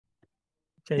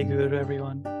Jai Guru,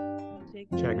 everyone.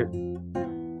 Jai Guru.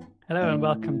 Hello and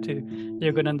welcome to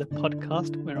Yogananda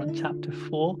podcast. We're on chapter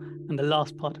 4 and the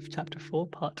last part of chapter 4,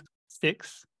 part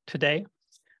 6 today.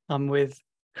 I'm with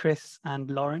Chris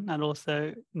and Lauren and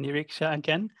also Niriksha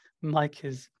again. Mike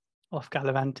is off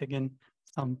gallivanting in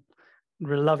some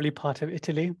lovely part of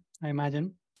Italy, I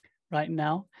imagine, right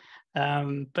now.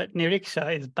 But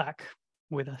Niriksha is back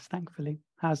with us, thankfully.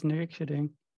 How's Niriksha doing?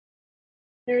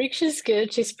 Niriksha's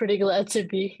good. She's pretty glad to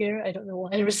be here. I don't know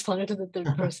why I responded to the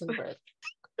third person,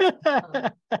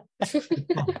 but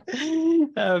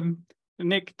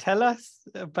Nick, tell us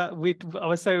about I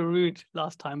was so rude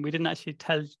last time. We didn't actually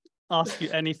ask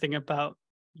you anything about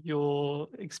your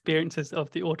experiences of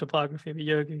the autobiography of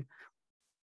Yogi.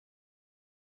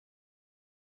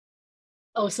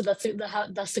 Oh, so that's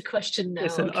the question now.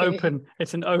 It's an open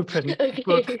Okay.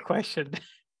 book question.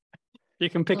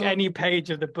 You can pick any page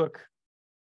of the book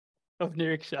of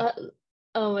Niriksha.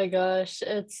 Oh my gosh,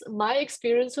 it's my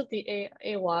experience with the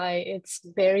AY. It's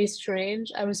very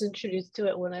strange. I was introduced to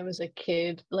it when I was a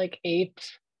kid, like 8,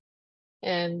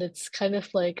 and it's kind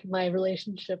of like my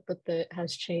relationship with it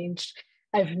has changed.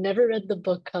 I've never read the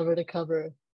book cover to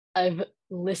cover. I've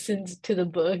listened to the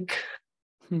book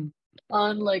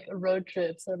on like road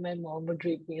trips, or my mom would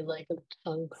read me like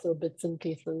chunks or bits and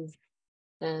pieces,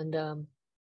 and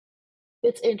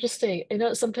it's interesting.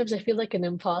 Sometimes I feel like an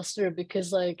imposter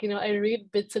because I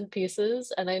read bits and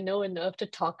pieces and I know enough to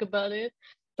talk about it.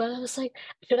 But I was like,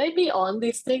 should I be on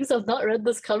these things? I've not read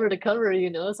this cover to cover,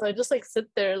 so I just sit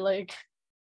there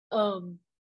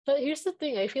but here's the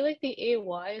thing, I feel like the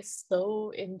AY is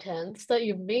so intense that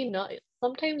you may not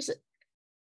sometimes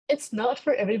it's not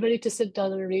for everybody to sit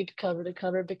down and read cover to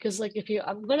cover, because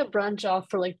I'm going to branch off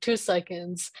for 2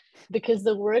 seconds, because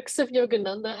the works of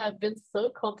Yogananda have been so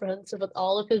comprehensive with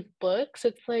all of his books.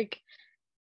 It's like,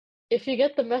 if you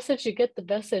get the message, you get the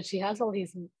message. He has all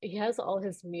his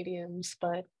mediums,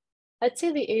 but I'd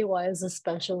say the AY is a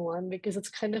special one because it's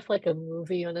kind of like a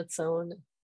movie on its own.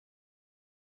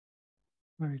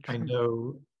 I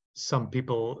know some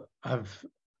people have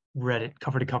read it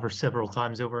cover to cover several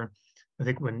times over. I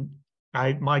think when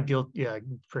my guilt,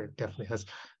 Fred definitely has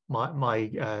my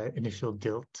initial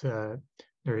guilt,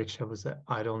 Niriksha, was that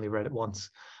I'd only read it once.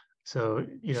 So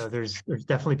there's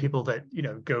definitely people that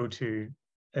go to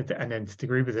an nth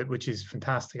degree with it, which is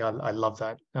fantastic. I love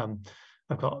that.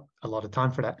 I've got a lot of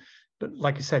time for that. But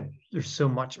like I said, there's so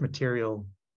much material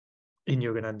in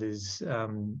Yogananda's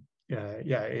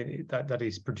that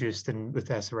he's produced with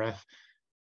SRF.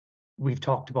 We've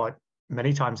talked about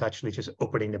many times actually just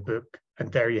opening the book, and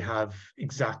there you have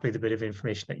exactly the bit of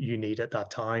information that you need at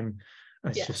that time.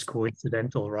 And it's just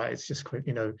coincidental, right? It's just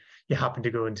you happen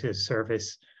to go into a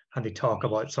service and they talk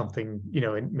about something,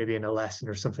 maybe in a lesson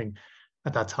or something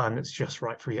at that time that's just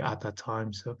right for you at that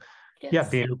time. So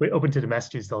being open to the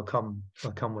messages, they'll come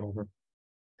whenever.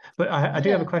 But I do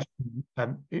have a question.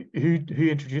 Who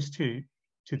introduced you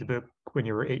to the book when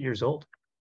you were 8 years old?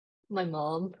 My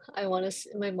mom.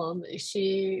 My mom,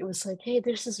 she was like, hey,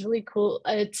 there's this really cool,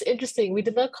 it's interesting. We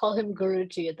did not call him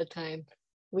Guruji at the time.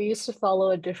 We used to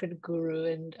follow a different guru,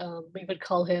 and we would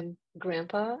call him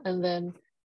Grandpa. And then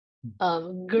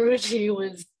Guruji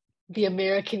was the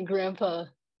American Grandpa.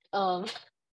 So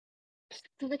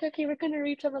like, okay, we're going to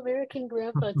read some American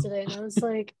Grandpa today. And I was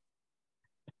like,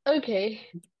 okay.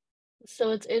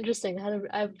 So it's interesting.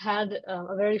 I've had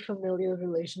a very familiar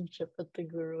relationship with the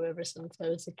guru ever since I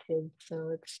was a kid. So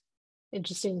it's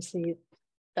interesting to see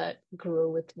that grow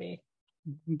with me.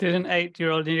 Did an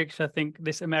 8-year-old Niriksha think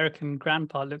this American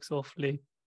grandpa looks awfully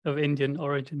of Indian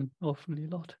origin, awfully a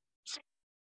lot?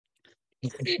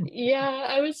 Yeah,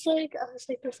 I was like,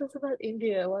 this is about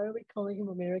India. Why are we calling him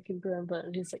American Grandpa?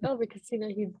 And he's like, oh, because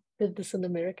he did this in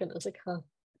America. And I was like, huh.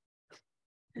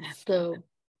 So.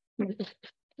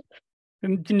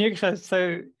 And Niriksha is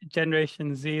so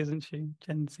Generation Z, isn't she?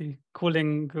 Gen Z,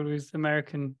 calling gurus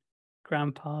American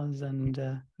grandpas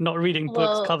and not reading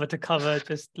books cover to cover,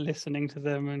 just listening to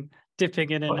them and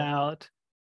dipping in and out.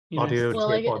 Audio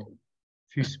tape on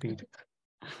 2 speed.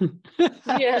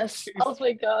 Yes. Oh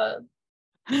my God.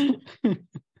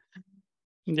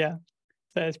 Yeah,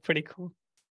 so it's pretty cool.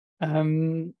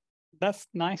 That's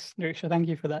nice, Niriksha. Thank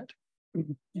you for that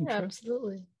intro. Yeah,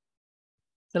 absolutely.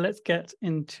 So let's get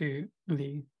into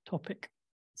the topic.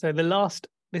 So this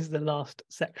is the last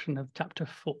section of chapter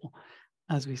 4,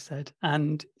 as we said.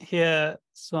 And here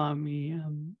Swami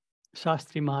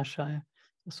Lahiri Mahasaya,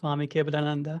 Swami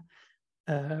Kebalananda,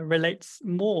 relates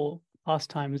more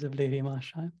pastimes of Lahiri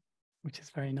Mahasaya, which is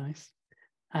very nice.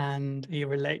 And he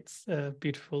relates a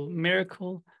beautiful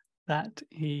miracle that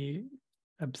he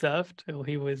observed, or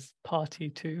he was party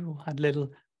to, or had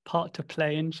little part to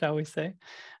play in, shall we say.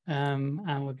 And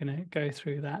we're going to go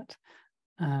through that.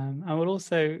 And we'll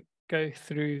also go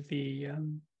through the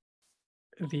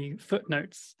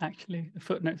footnotes. Actually, the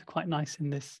footnotes are quite nice in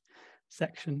this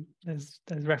section. There's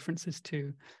references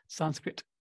to Sanskrit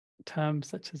terms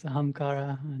such as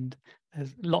ahamkara, and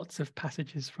there's lots of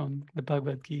passages from the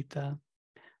Bhagavad Gita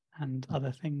and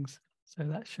other things. So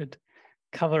that should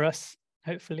cover us,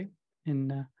 hopefully,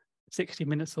 in 60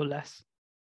 minutes or less.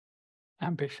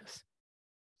 Ambitious.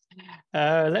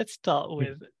 Let's start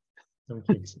with.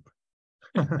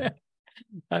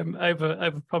 I'm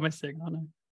over promising, aren't I?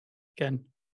 Again.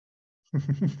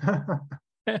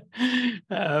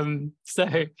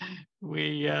 So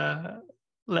we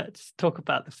let's talk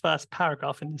about the first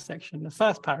paragraph in this section. The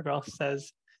first paragraph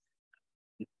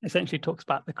essentially talks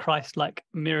about the Christ-like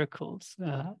miracles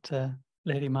that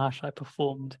Lahiri Mahasaya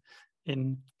performed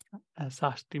in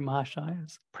Saraswati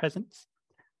Mahasaya's presence,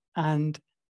 and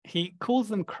he calls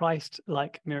them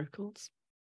Christ-like miracles.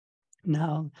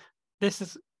 Now, this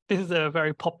is a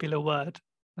very popular word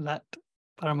that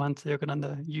Paramahansa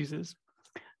Yogananda uses,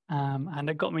 and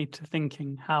it got me to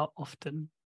thinking how often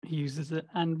he uses it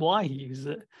and why he uses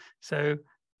it. So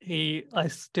I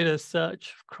did a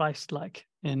search of Christ-like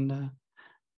in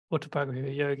Autobiography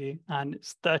of Yogi, and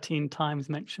it's 13 times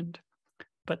mentioned.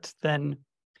 But then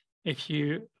if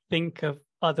you think of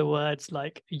other words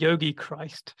like Yogi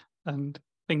Christ and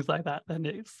things like that, then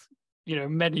it's,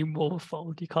 many more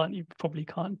fold. You probably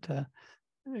can't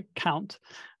count.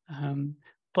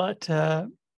 But I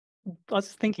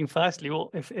was thinking, firstly,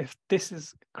 well, if this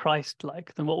is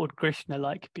Christ-like, then what would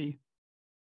Krishna-like be?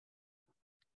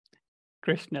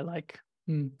 Krishna-like,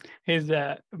 his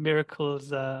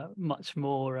miracles are much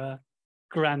more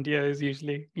grandiose,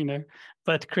 usually,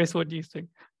 But Chris, what do you think?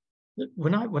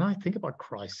 When I think about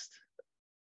Christ,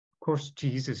 of course,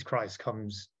 Jesus Christ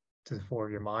comes to the fore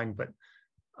of your mind, but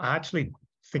I actually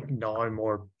think now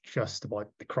more just about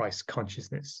the Christ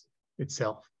consciousness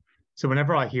itself. So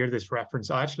whenever I hear this reference,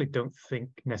 I actually don't think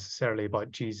necessarily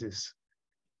about Jesus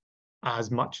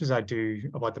as much as I do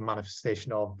about the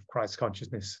manifestation of Christ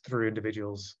consciousness through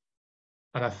individuals.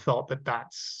 And I thought that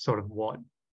that's sort of what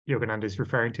Yogananda is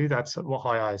referring to. That's how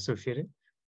I associate it,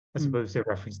 as opposed to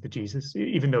reference to Jesus,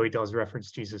 even though he does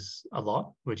reference Jesus a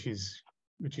lot, which is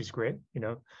great,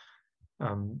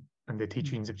 and the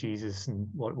teachings of Jesus and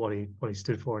what he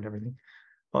stood for and everything.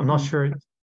 But I'm not sure,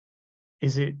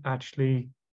 is it actually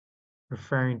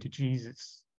referring to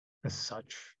Jesus as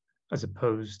such, as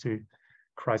opposed to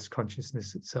Christ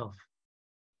consciousness itself?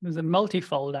 There's a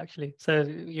multifold, actually. So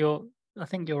I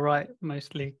think you're right,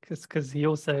 mostly, because he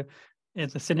also,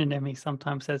 as a synonym, he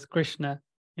sometimes says Krishna,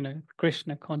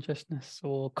 Krishna consciousness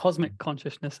or cosmic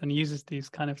consciousness, and uses these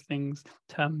kind of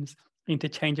terms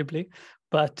interchangeably.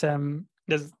 But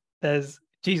there's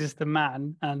Jesus the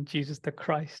man and Jesus the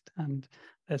Christ, and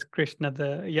there's Krishna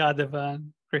the Yadava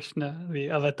and Krishna the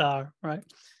avatar, right?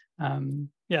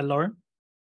 Lauren?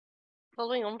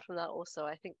 Following on from that also,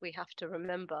 I think we have to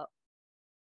remember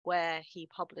where he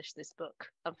published this book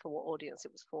and for what audience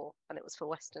it was for, and it was for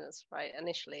Westerners, right,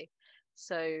 initially.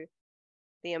 So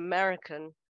the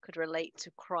American could relate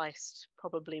to Christ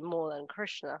probably more than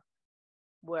Krishna,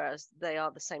 whereas they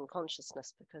are the same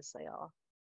consciousness because they are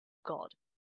God.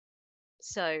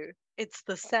 So it's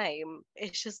the same.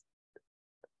 It's just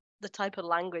the type of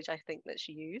language, I think, that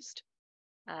she used,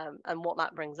 and what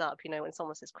that brings up. When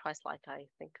someone says Christ-like,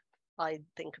 I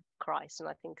think of Christ, and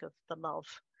I think of the love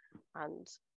and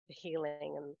the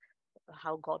healing and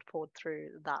how God poured through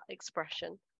that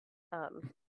expression.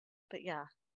 But yeah,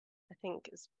 I think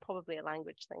it's probably a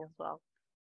language thing as well.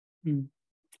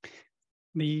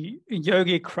 The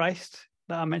Yogi Christ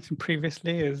that I mentioned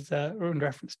previously is in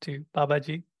reference to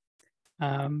Babaji.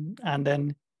 And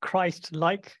then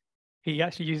Christ-like, he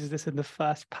actually uses this in the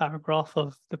first paragraph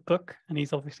of the book, and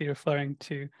he's obviously referring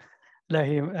to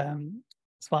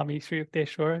Swami Sri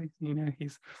Yukteswar.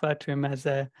 He's referred to him as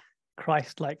a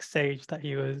Christ-like sage that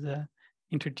he was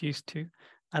introduced to.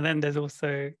 And then there's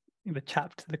also the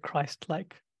chapter, the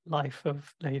Christ-like life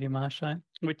of Lahiri Mahasaya,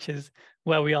 which is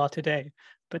where we are today.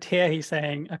 But here he's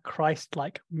saying a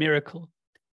Christ-like miracle.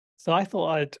 So I thought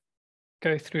I'd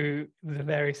go through the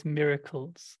various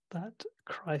miracles that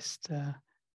Christ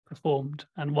performed,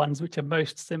 and ones which are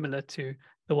most similar to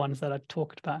the ones that I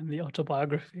talked about in the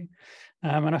autobiography.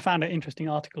 And I found an interesting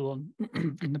article on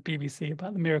in the BBC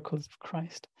about the miracles of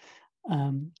Christ.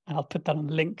 I'll put that on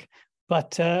the link.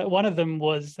 But one of them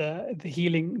was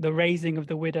the raising of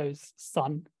the widow's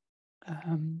son.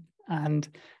 And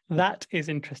that is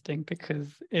interesting because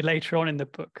later on in the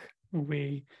book,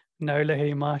 we no,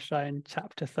 Lahiri Mahasaya in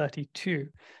chapter 32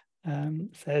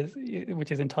 says,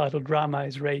 which is entitled Rama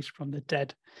is raised from the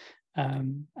dead.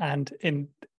 And in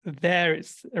there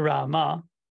it's Rama,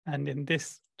 and in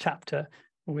this chapter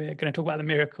we're going to talk about the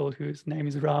miracle whose name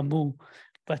is Ramu,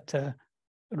 but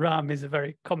Ram is a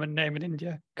very common name in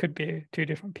India, could be two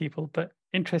different people, but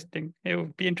interesting. It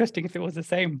would be interesting if it was the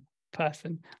same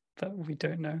person, but we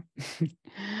don't know.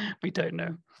 We don't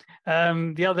know.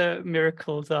 The other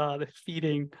miracles are the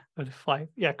feeding of the 5.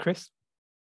 Yeah, Chris?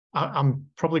 I'm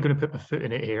probably going to put my foot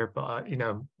in it here, but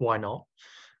why not?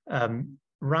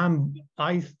 Ram,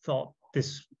 I thought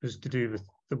this was to do with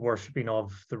the worshipping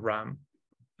of the ram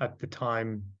at the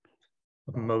time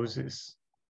of Moses,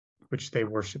 which they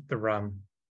worshipped the ram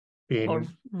being... Or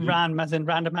RAM as in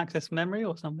random access memory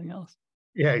or something else?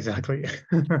 Yeah, exactly.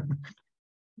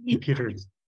 Computers.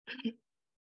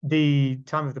 The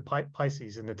time of the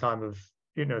Pisces and the time of,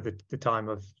 the time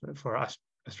of for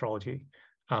astrology.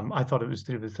 I thought it was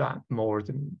to do with that more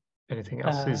than anything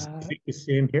else. Is it the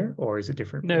same here, or is it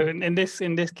different? No, in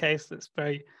this case, it's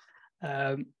very,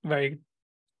 very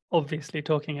obviously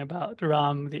talking about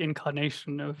Ram, the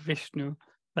incarnation of Vishnu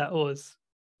that was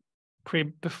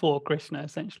before Krishna,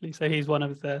 essentially. So he's one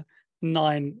of the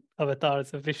 9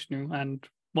 avatars of Vishnu and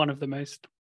one of the most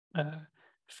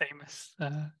famous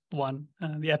one.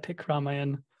 The epic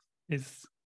Ramayana is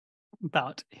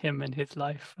about him and his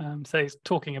life. So he's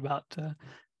talking about the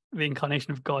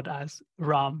incarnation of God as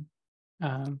Ram.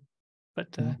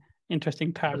 But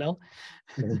interesting parallel.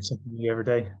 Something new every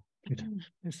day.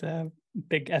 It's a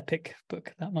big epic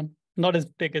book, that one. Not as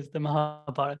big as the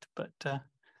Mahabharata, but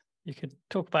you could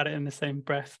talk about it in the same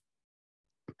breath.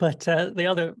 But the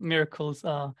other miracles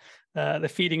are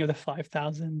the feeding of the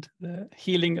 5,000, the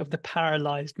healing of the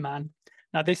paralyzed man.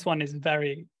 Now, this one is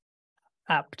very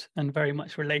apt and very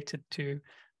much related to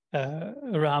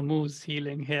Ramu's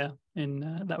healing here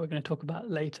that we're going to talk about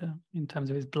later in terms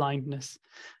of his blindness.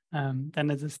 Then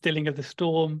there's the stilling of the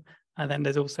storm, and then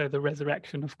there's also the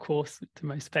resurrection, of course, the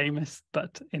most famous.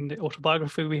 But in the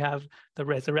autobiography, we have the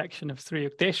resurrection of Sri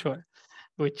Yukteswar,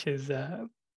 which is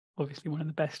obviously one of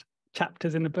the best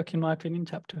chapters in the book, in my opinion,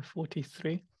 chapter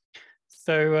 43.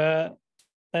 So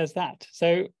there's that.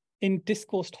 So in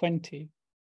Discourse 20,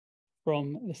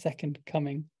 from the second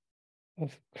coming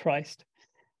of Christ,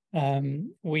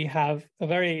 we have a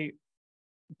very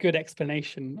good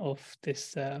explanation of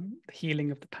this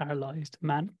healing of the paralyzed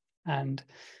man. And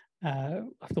I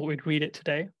thought we'd read it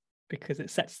today because it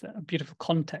sets a beautiful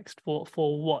context for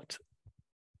what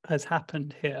has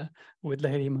happened here with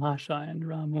Lahiri Mahasaya and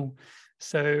Ramu.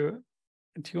 So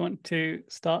do you want to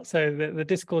start? So the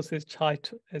discourse is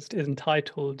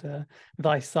entitled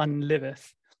Thy Son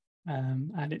Liveth,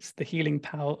 and it's the healing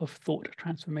power of thought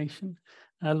transformation.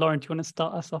 Lauren, do you want to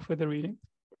start us off with the reading?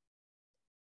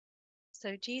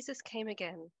 So Jesus came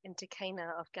again into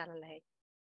Cana of Galilee,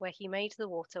 where he made the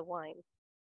water wine.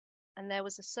 And there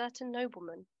was a certain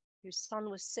nobleman whose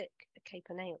son was sick at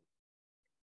Capernaum.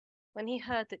 When he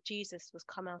heard that Jesus was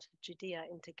come out of Judea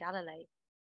into Galilee,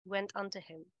 he went unto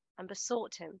him and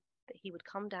besought him that he would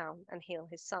come down and heal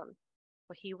his son,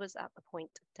 for he was at the point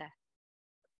of death.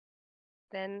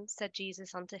 Then said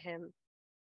Jesus unto him,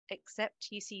 Except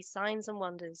ye see signs and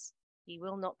wonders, ye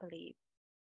will not believe.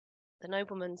 The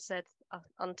nobleman said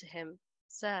unto him,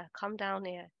 Sir, come down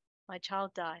here, my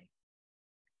child die.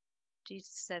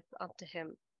 Jesus said unto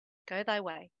him, Go thy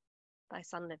way, thy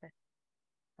son liveth.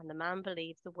 And the man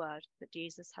believed the word that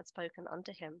Jesus had spoken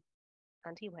unto him,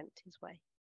 and he went his way.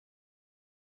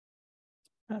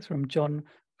 That's from John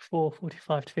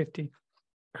 4:45 to 50.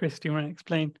 Chris, do you want to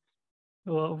explain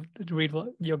or read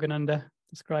what Yogananda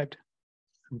described?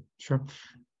 Sure.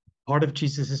 Part of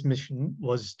Jesus' mission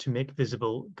was to make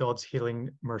visible God's healing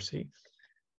mercy.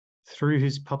 Through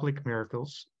his public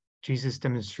miracles, Jesus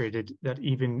demonstrated that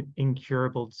even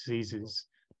incurable diseases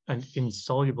and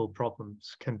insoluble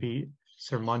problems can be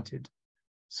surmounted,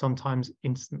 sometimes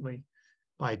instantly,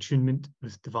 by attunement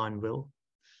with divine will.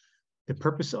 The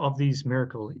purpose of these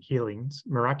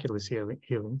miraculous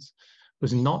healings,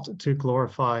 was not to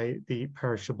glorify the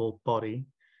perishable body,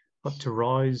 but to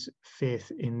rouse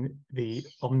faith in the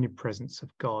omnipresence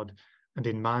of God and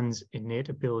in man's innate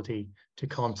ability to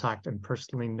contact and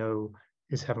personally know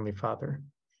his Heavenly Father.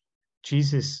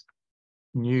 Jesus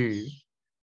knew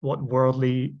what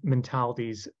worldly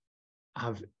mentalities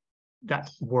have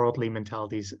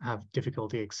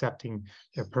difficulty accepting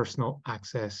their personal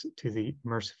access to the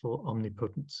merciful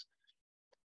omnipotence.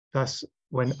 Thus,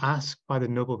 when asked by the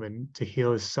nobleman to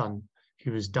heal his son,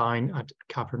 who was dying at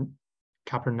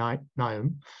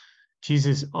Capernaum,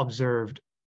 Jesus observed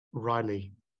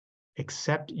wryly,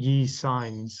 Except ye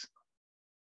signs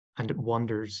and it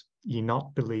wonders ye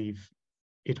not believe.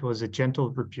 It was a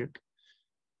gentle rebuke.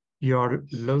 You are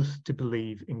loath to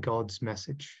believe in God's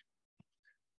message.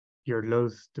 You're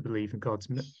loath to believe in God's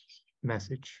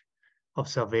message of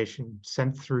salvation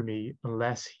sent through me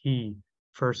unless he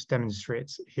first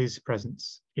demonstrates his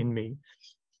presence in me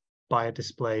by a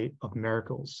display of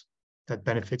miracles that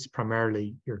benefits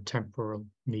primarily your temporal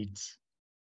needs.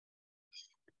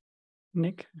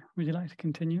 Nick, would you like to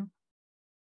continue?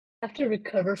 I have to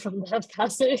recover from that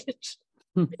passage.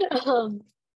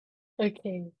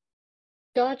 Okay.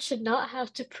 God should not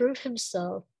have to prove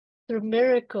himself through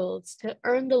miracles to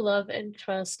earn the love and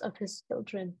trust of his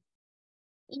children.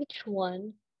 Each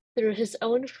one, through his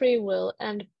own free will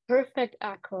and perfect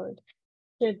accord,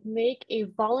 should make a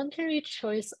voluntary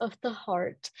choice of the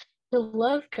heart to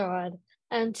love God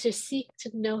and to seek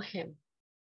to know him.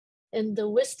 In the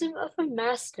wisdom of a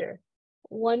master,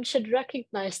 one should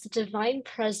recognize the divine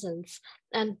presence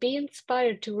and be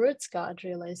inspired towards God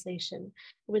realization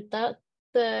without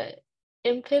the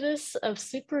impetus of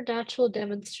supernatural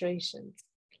demonstrations.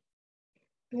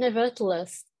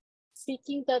 Nevertheless,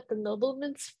 seeking that the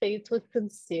nobleman's faith was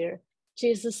sincere,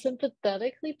 Jesus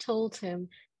sympathetically told him,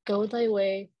 "Go thy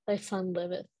way, thy son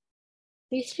liveth."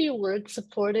 These few words,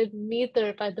 supported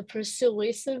neither by the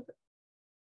persuasive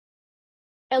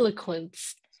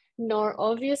eloquence nor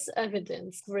obvious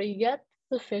evidence, were yet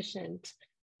sufficient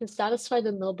to satisfy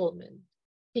the nobleman.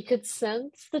 He could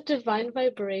sense the divine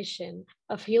vibration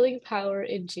of healing power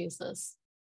in Jesus.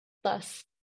 Thus,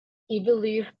 he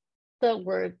believed the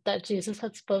word that Jesus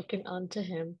had spoken unto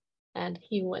him, and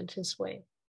he went his way.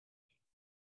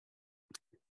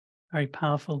 Very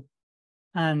powerful.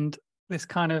 And this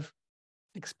kind of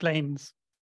explains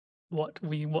what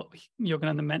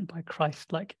Yogananda meant by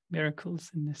Christ-like miracles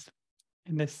in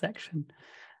this section,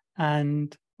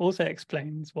 and also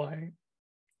explains why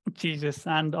Jesus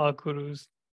and our gurus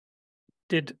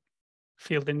did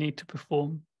feel the need to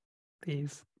perform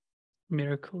these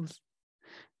miracles.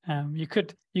 You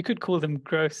could call them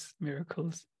gross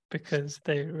miracles because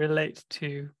they relate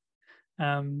to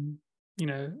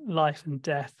life and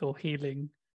death or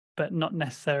healing, but not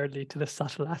necessarily to the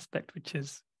subtle aspect, which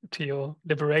is to your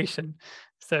liberation.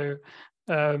 So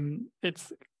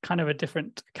it's kind of a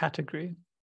different category,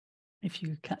 if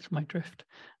you catch my drift.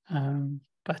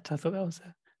 But I thought that was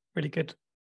a really good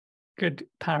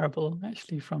parable,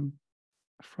 actually, from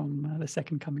the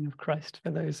second coming of Christ.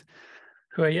 For those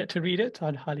who are yet to read it,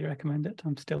 I'd highly recommend it.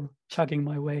 I'm still chugging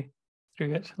my way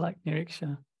through it like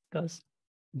Niriksha does.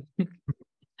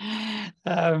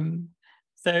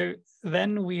 So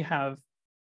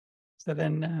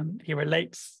then he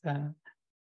relates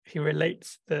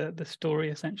the story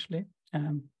essentially,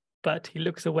 but he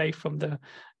looks away from the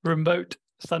remote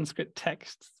Sanskrit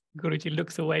texts. Guruji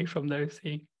looks away from those.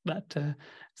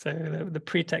 So the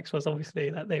pretext was obviously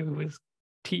that they was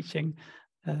teaching,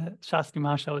 Lahiri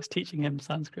Mahasaya was teaching him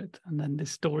Sanskrit, and then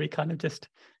this story kind of just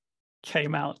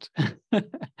came out.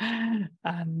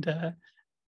 And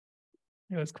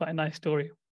it was quite a nice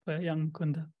story for young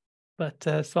Mukunda. But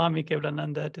Swami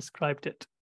Kebalananda described it,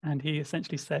 and he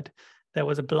essentially said there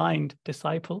was a blind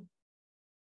disciple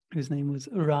whose name was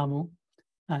Ramu,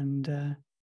 and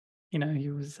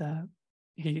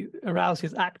he aroused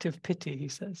his active pity, he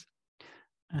says.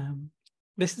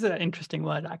 This is an interesting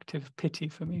word, active pity,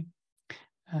 for me.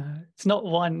 It's not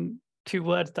 2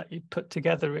 words that you put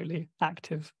together, really.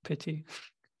 Active pity.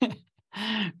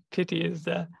 Pity is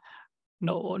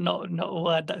not a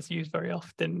word that's used very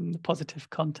often in the positive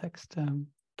context,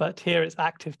 but here it's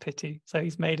active pity. So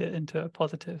he's made it into a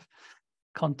positive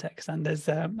context, and there's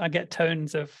I get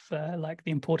tones of like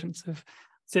the importance of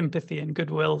sympathy and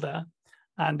goodwill there,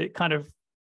 and it kind of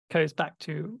goes back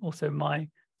to also my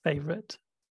favorite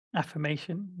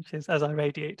affirmation, which is, as I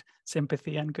radiate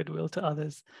sympathy and goodwill to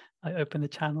others, I open the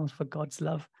channels for God's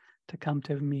love to come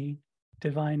to me.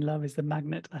 Divine love is the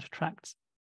magnet that attracts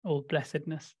all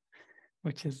blessedness,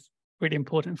 which is really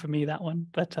important for me, that one.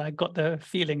 But I got the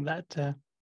feeling that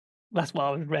that's what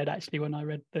I read actually when I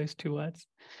read those 2 words.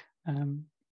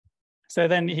 So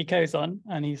then he goes on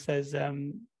and he says,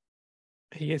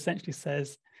 he essentially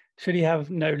says, should he have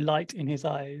no light in his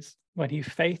eyes when he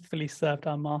faithfully served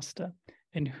our master,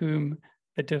 in whom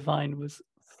the divine was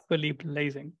fully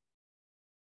blazing?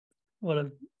 What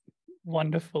a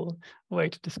wonderful way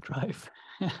to describe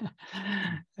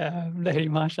Lahiri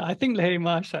Mahasaya. I think Lahiri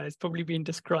Mahasaya has probably been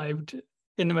described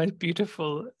in the most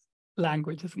beautiful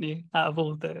language, isn't he, out of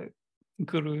all the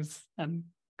gurus and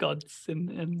gods in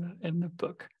the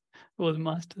book, all the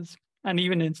masters, and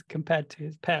even compared to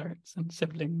his parents and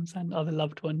siblings and other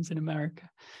loved ones in America.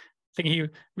 I think he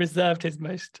reserved his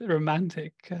most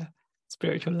romantic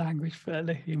spiritual language for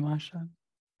Lahiri Mahasaya,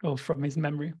 or from his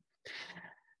memory.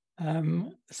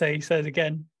 So he says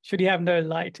again, should he have no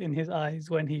light in his eyes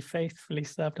when he faithfully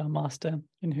served our master,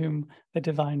 in whom the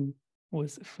divine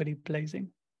was fully blazing?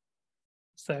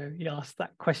 So he asked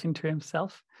that question to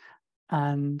himself,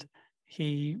 and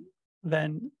he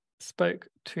then spoke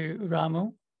to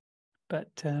Ramu,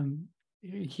 but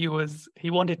he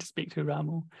wanted to speak to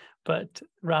Ramu, but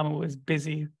Ramu was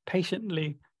busy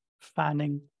patiently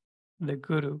fanning the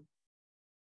Guru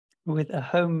with a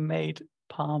homemade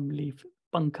palm leaf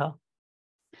bunka,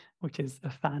 which is a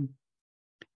fan,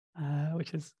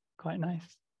 which is quite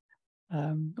nice.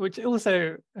 Which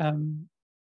also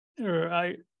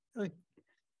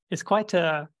it's quite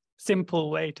a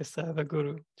simple way to serve a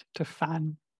guru, to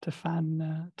fan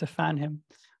him.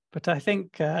 But I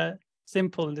think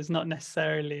simple does not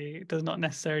necessarily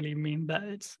mean that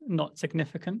it's not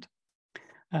significant.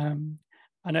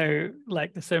 I know,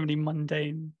 like, there's so many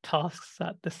mundane tasks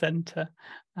at the center,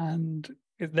 and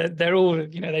they're all,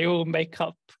 they all make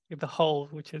up the whole,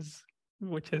 which is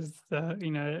a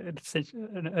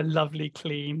lovely,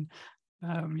 clean,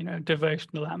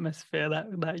 devotional atmosphere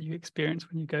that you experience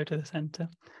when you go to the center.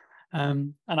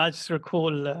 And I just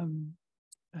recall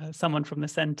someone from the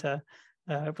center.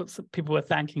 People were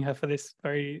thanking her for this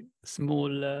very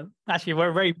small, actually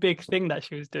a very big thing that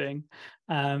she was doing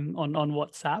on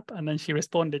WhatsApp. And then she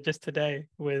responded just today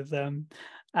with,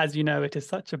 as you know, it is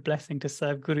such a blessing to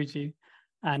serve Guruji.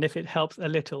 And if it helps a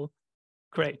little,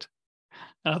 great.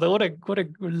 And I thought, what a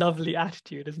lovely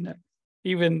attitude, isn't it?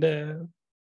 Even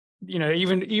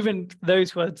even those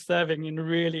who are serving in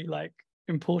really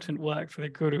important work for the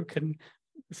Guru can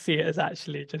see it as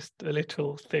actually just a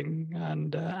little thing,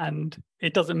 and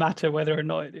it doesn't matter whether or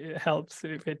not it helps.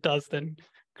 If it does, then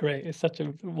great. It's such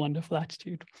a wonderful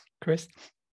attitude. Chris?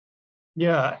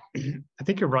 Yeah, I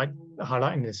think you're right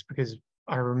highlighting this, because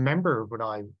I remember when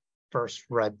I first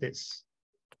read this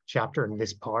chapter in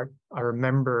this part, I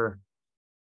remember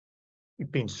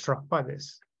being struck by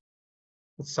this,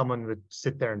 that someone would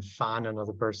sit there and fan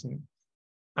another person,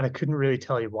 and I couldn't really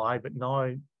tell you why, but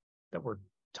now that we're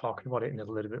talking about it in a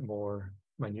little bit more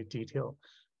minute detail,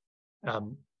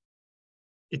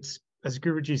 it's, as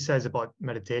Guruji says about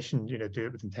meditation, do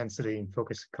it with intensity and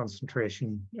focus,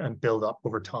 concentration, and build up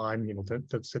over time.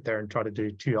 Don't sit there and try to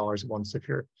do 2 hours at once. If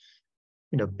you're,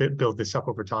 build this up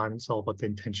over time. It's all about the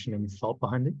intention and the thought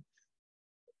behind it.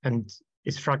 And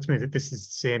it strikes me that this is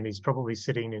the same. He's probably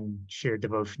sitting in sheer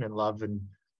devotion and love, and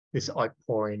this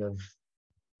outpouring of,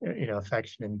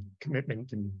 affection and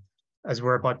commitment. And as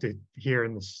we're about to hear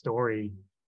in the story,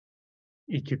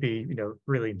 he could be,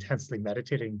 really intensely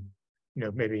meditating,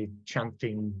 maybe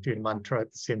chanting, doing mantra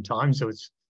at the same time. So it's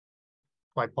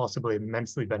quite possibly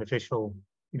immensely beneficial.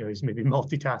 He's maybe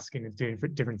multitasking and doing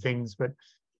different things, but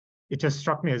it just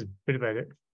struck me as a bit of a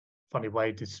funny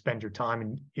way to spend your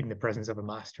time in the presence of a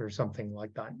master or something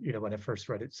like that, when I first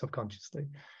read it subconsciously.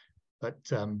 But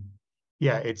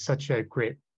yeah, it's such a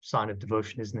great sign of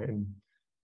devotion, isn't it? And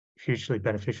hugely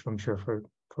beneficial, I'm sure, for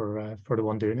the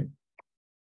one doing it.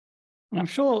 And I'm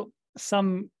sure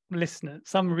some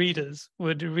readers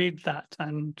would read that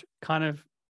and kind of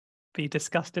be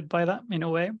disgusted by that in a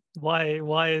way.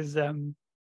 Why is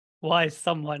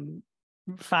someone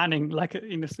fanning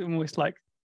it's almost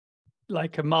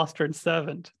like a master and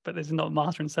servant, but there's not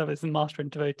master and servant, it's a master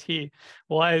and devotee.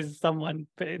 Why is someone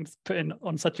put in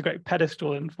on such a great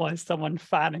pedestal, and why is someone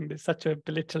fanning? There's such a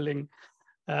belittling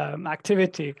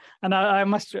activity. And I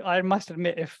must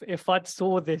admit, if I'd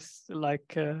saw this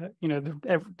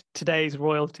today's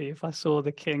royalty, if I saw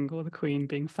the king or the queen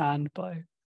being fanned by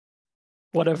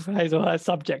whatever his or her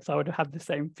subjects, I would have had the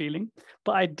same feeling.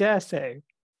 But I dare say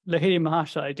Lahiri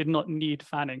Mahasaya did not need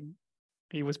fanning.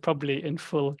 He was probably in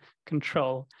full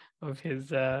control of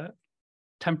his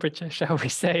temperature, shall we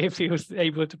say, if he was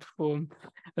able to perform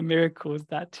the miracles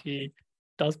that he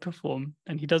does perform,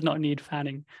 and he does not need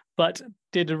fanning. But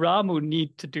did Ramu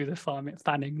need to do the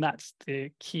fanning? That's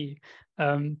the key,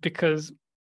 because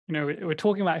we're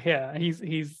talking about here.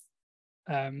 It's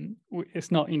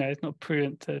not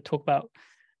prudent to talk about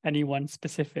anyone's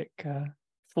specific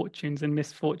fortunes and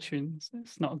misfortunes.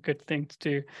 It's not a good thing to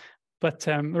do. But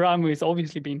Ramu has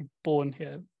obviously been born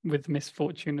here with the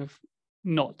misfortune of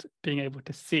not being able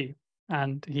to see,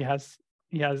 and he has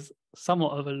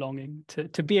somewhat of a longing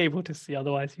to be able to see.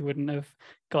 Otherwise, he wouldn't have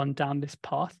gone down this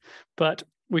path. But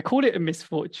we call it a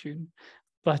misfortune.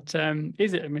 But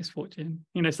is it a misfortune?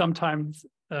 Sometimes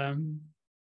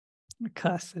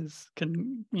curses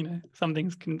can, some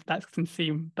things that can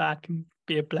seem bad can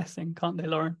be a blessing, can't they,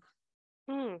 Lauren?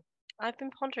 I've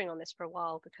been pondering on this for a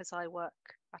while because I work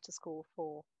at a school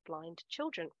for blind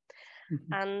children,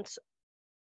 and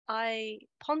I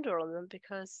ponder on them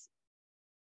because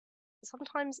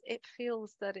sometimes it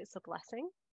feels that it's a blessing.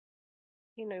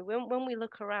 You know, when we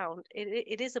look around,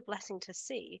 it is a blessing to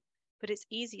see, but it's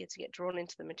easier to get drawn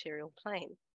into the material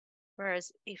plane.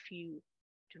 Whereas if you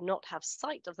do not have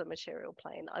sight of the material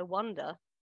plane, I wonder,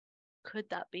 could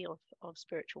that be of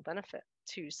spiritual benefit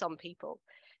to some people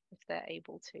if they're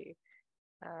able to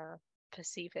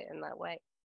perceive it in that way?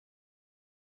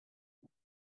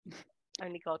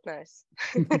 Only God knows.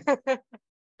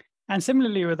 And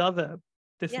similarly with other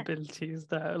disabilities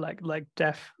that are like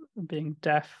deaf, being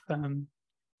deaf,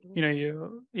 you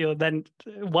know, you're then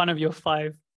one of your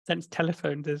 5 sense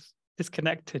telephones is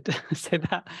disconnected, so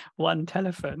that one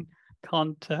telephone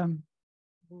can't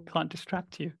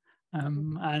distract you.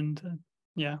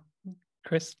 Yeah,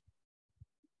 Chris.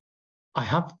 I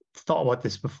have thought about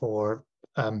this before,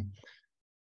 and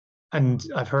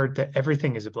I've heard that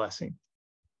everything is a blessing.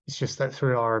 It's just that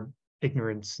through our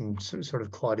ignorance and sort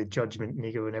of clouded judgment and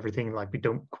ego and everything, like, we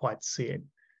don't quite see it.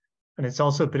 And it's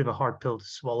also a bit of a hard pill to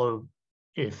swallow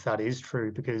if that is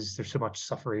true, because there's so much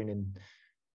suffering and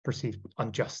perceived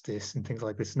injustice and things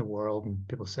like this in the world, and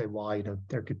people say, why, you know,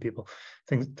 they're good people,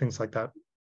 things like that.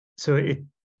 So it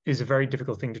is a very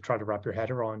difficult thing to try to wrap your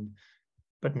head around.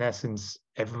 But in essence,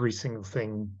 every single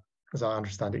thing, as I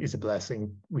understand it, is a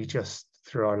blessing. We just,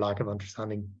 through our lack of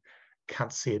understanding,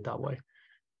 can't see it that way.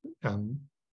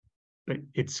 But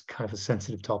it's kind of a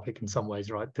sensitive topic in some ways,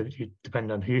 right? That you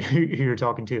depend on who you're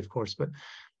talking to, of course. But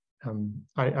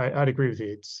I'd agree with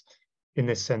you. It's, in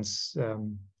this sense,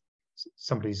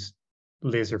 somebody's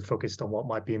laser focused on what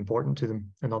might be important to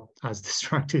them and not as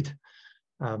distracted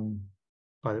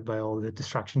by all the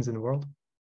distractions in the world.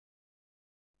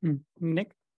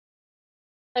 Nick?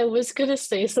 I was gonna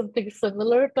say something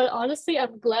similar, but honestly,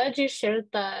 I'm glad you shared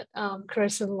that,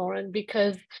 Chris and Lauren,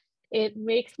 because it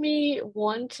makes me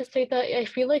want to say that I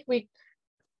feel like we,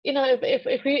 you know, if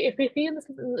we see in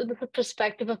the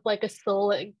perspective of like a soul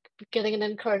like, getting an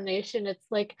incarnation, it's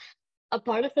like a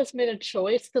part of us made a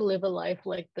choice to live a life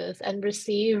like this and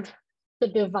receive the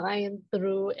divine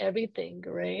through everything,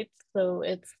 right? So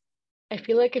it's, I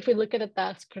feel like if we look at it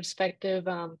that perspective,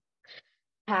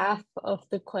 half of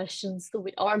the questions that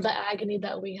we, or the agony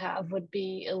that we have, would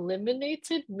be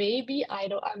eliminated. Maybe,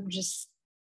 I'm just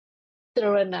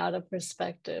throwing out a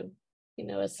perspective. You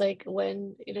know, it's like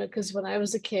when, you know, because when I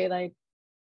was a kid, I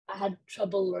had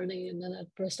trouble learning, and then at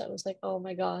first I was like, oh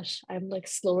my gosh, I'm like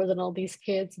slower than all these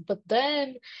kids. But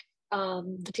then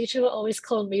the teacher would always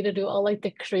call me to do all like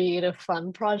the creative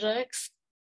fun projects,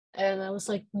 and I was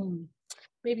like,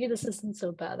 maybe this isn't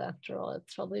so bad after all.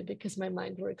 It's probably because my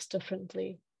mind works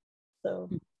differently. So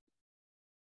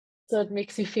it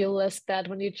makes you feel less bad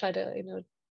when you try to, you know,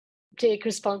 take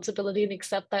responsibility and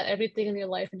accept that everything in your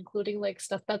life, including like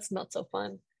stuff that's not so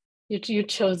fun, you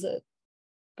chose it.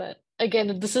 But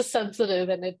again, this is sensitive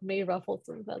and it may ruffle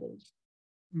some feathers.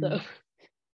 So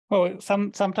well,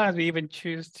 sometimes we even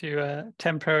choose to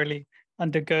temporarily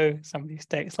undergo some of these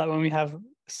states, like when we have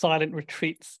silent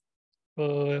retreats,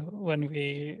 or when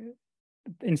we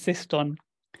insist on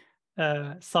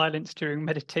silence during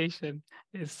meditation.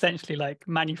 Is essentially like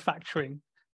manufacturing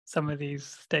some of these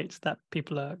states that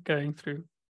people are going through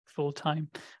full time.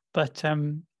 But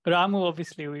Ramu,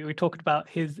 obviously, we talked about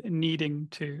his needing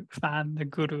to fan the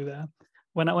guru there.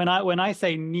 When I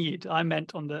say need, I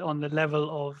meant on the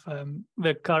level of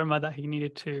the karma that he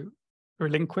needed to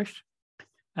relinquish,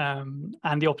 and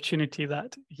the opportunity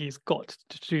that he's got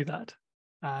to do that.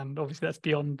 And obviously that's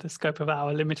beyond the scope of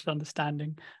our limited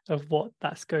understanding of what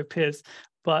that scope is.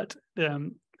 But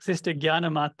Sister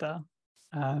Gyanamata,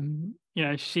 you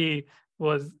know, she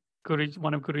was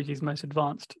one of Guruji's most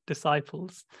advanced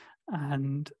disciples,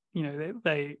 and you know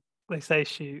they say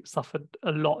she suffered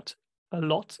a lot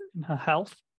in her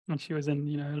health, and she was in,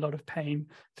 you know, a lot of pain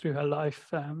through her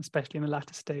life, especially in the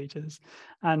latter stages.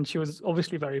 And she was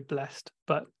obviously very blessed,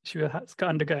 but she was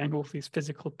undergoing all these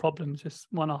physical problems, just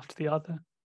one after the other.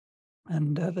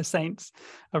 And the saints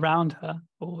around her,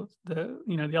 or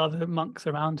the other monks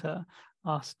around her,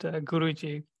 asked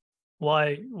Guruji,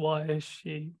 why is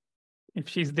she, if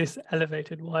she's this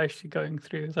elevated, why is she going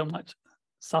through so much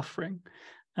suffering?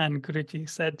 And Guruji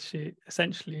said she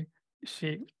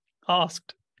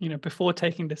asked, you know, before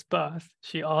taking this birth,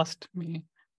 she asked me,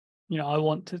 you know, I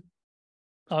want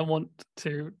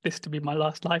this to be my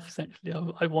last life, essentially.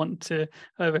 I want to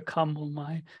overcome all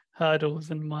my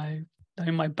hurdles and my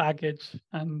baggage,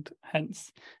 and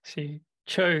hence she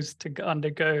chose to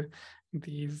undergo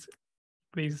these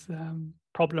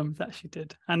problems that she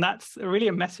did. And that's really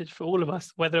a message for all of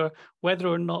us, whether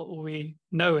or not we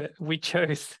know it, we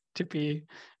chose to be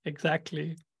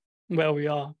exactly where we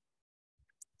are.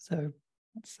 So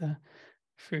that's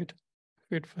food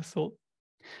for thought.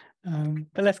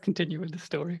 But let's continue with the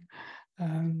story.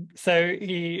 So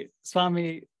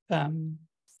Swami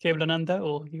Kebalananda,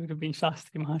 or he would have been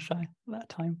Lahiri Mahasaya at that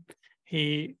time,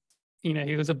 he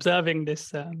was observing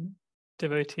this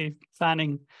devotee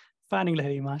fanning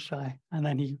Lahiri Mahasaya, and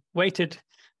then he waited,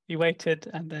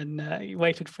 and then he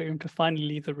waited for him to finally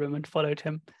leave the room and followed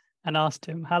him and asked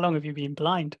him, "How long have you been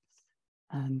blind?"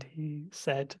 And he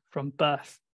said, "From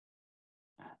birth."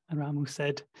 And Ramu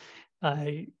said,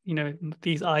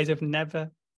 these eyes have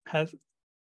never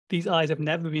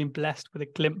been blessed with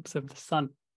a glimpse of the sun.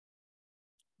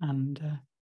 And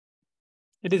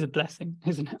it is a blessing,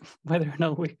 isn't it? Whether or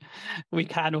not we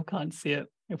can or can't see it.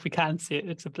 If we can see it,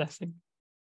 it's a blessing.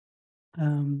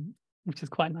 Which is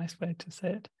quite a nice way to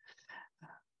say it.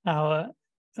 And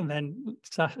then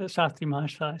Lahiri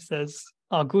Mahasaya says,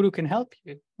 "Our guru can help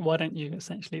you. Why don't you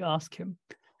essentially ask him?"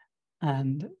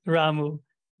 And Ramu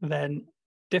then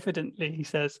diffidently, he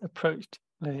says, approached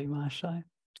Lahiri Mahasaya,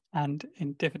 and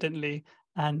diffidently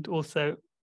and also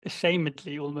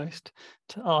ashamedly almost,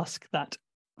 to ask that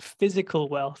physical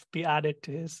wealth be added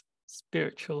to his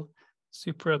spiritual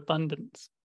superabundance.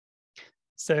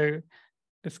 So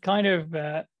this kind of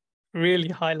really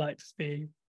highlights the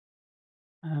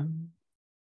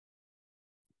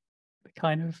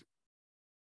kind of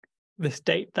the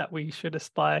state that we should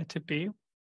aspire to be,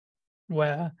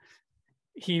 where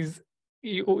he's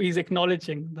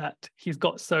acknowledging that he's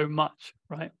got so much,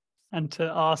 right? And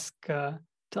to ask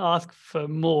for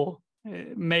more,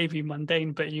 it may be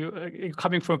mundane, but you're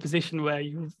coming from a position where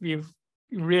you're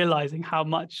realizing how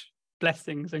much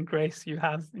blessings and grace you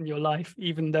have in your life,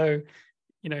 even though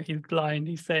he's blind.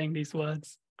 He's saying these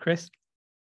words. Chris?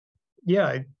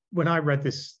 Yeah, when I read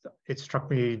this, it struck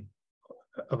me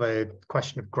of a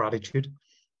question of gratitude.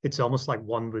 It's almost like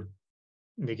one would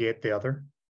negate the other.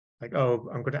 Like, oh,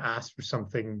 I'm going to ask for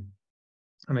something,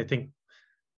 and I think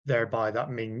thereby that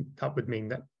would mean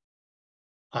that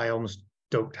I almost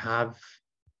don't have,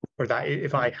 or that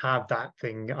if I have that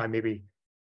thing, I maybe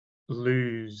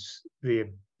lose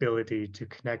the ability to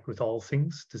connect with all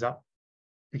things. Does that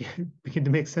begin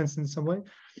to make sense in some way?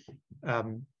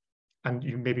 And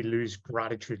you maybe lose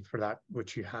gratitude for that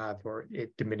which you have, or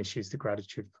it diminishes the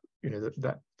gratitude,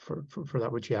 that for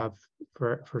that which you have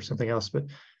for something else. But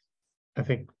I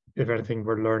think, if anything,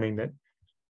 we're learning that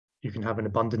you can have an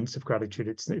abundance of gratitude.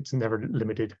 It's never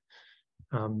limited.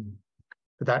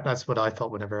 But that's what I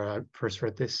thought whenever I first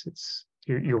read this. It's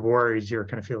you're worried, you're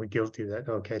kind of feeling guilty that,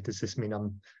 okay, does this mean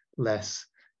I'm less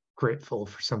grateful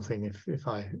for something if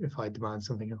I demand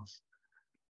something else?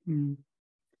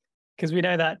 Because we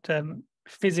know that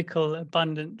physical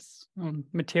abundance,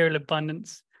 material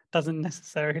abundance, doesn't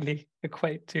necessarily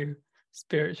equate to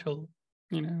spiritual,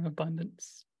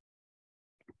 abundance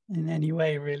in any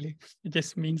way, really. It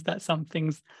just means that some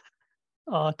things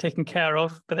are taken care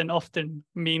of, but then often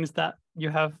means that you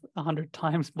have 100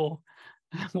 times more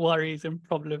worries and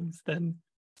problems than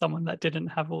someone that didn't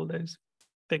have all those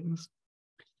things.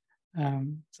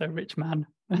 So rich man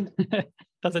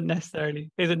isn't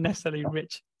necessarily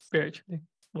rich spiritually,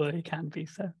 well, he can be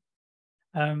so.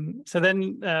 So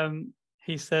then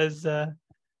he says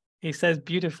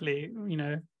beautifully,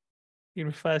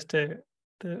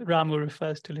 Ramu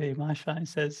refers to Lahiri Mahasaya and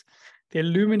says, the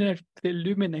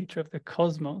illuminator of the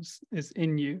cosmos is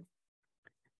in you.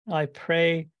 I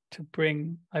pray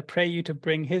you to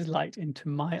bring his light into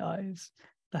my eyes,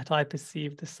 that I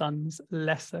perceive the sun's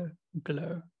lesser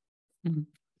glow.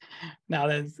 Now,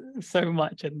 there's so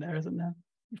much in there, isn't there?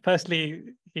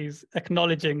 Firstly, he's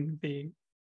acknowledging the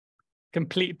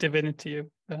complete divinity of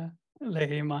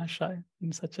Lahiri Mahasaya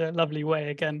in such a lovely way.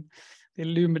 Again, the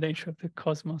illumination of the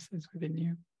cosmos is within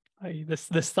you, i.e.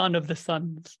 the sun of the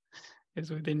suns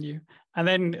is within you. And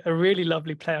then a really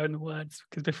lovely play on the words,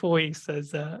 because before he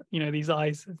says, these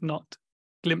eyes have not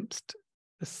glimpsed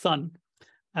the sun.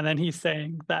 And then he's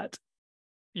saying that,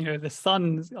 the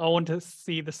sun's, I want to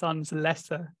see the sun's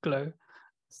lesser glow.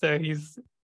 So he's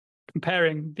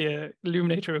comparing the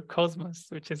illuminator of cosmos,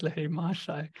 which is Lahiri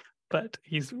Mahasaya, but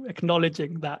he's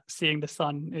acknowledging that seeing the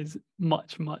sun is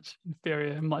much, much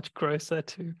inferior, much grosser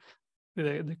to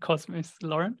the cosmos.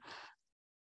 Lauren?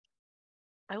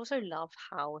 I also love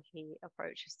how he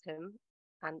approaches him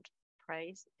and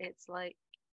prays. It's like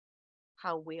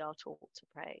how we are taught to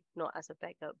pray, not as a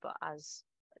beggar, but as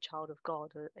a child of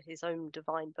God. His own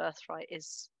divine birthright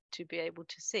is to be able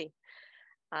to see.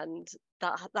 and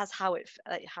that's how it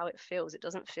feels. It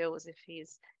doesn't feel as if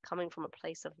he's coming from a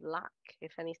place of lack.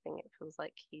 If anything, it feels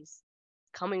like he's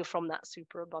coming from that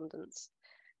superabundance,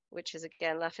 which is,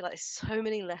 again, I feel like there's so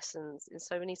many lessons in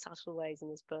so many subtle ways in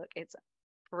this book. It's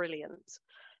brilliant.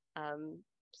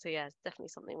 So yeah, it's definitely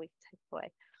something we can take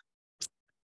away.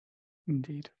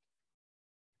 Indeed.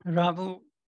 Ramu,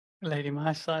 Lahiri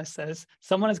Mahasaya says,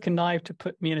 someone has connived to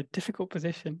put me in a difficult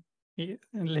position. And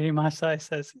Lahiri Mahasaya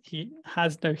says he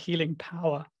has no healing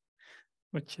power,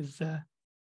 which is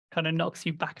kind of knocks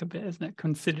you back a bit, isn't it?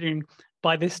 Considering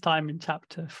by this time in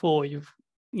chapter 4,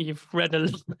 you've read a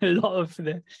lot of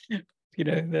the,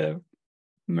 the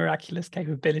miraculous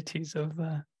capabilities of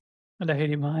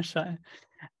Lahiri Mahasaya.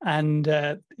 And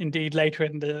indeed, later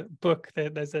in the book,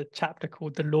 there's a chapter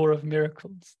called The Law of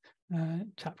Miracles,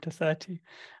 chapter 30.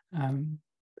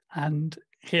 And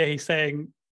here he's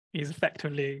saying, he's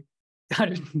effectively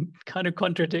kind of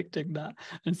contradicting that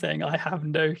and saying, I have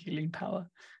no healing power.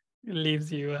 It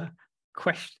leaves you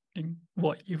questioning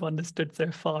what you've understood so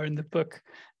far in the book,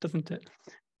 doesn't it?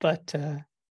 But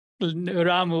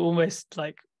Ramu almost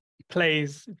like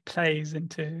plays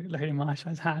into Lahiri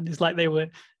Mahasaya's hand. It's like they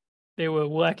were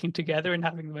working together and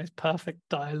having the most perfect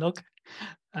dialogue.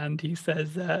 And he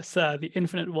says, sir, the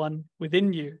infinite one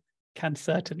within you can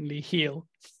certainly heal.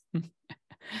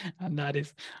 And that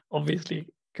is obviously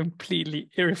completely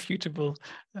irrefutable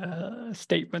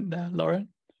statement there, Lauren.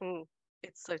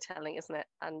 It's so telling, isn't it?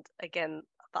 And again,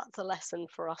 that's a lesson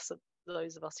for us,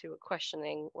 those of us who are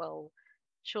questioning, well,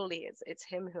 surely it's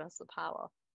him who has the power.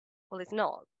 Well, it's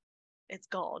not. It's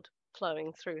God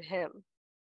flowing through him.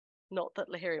 Not that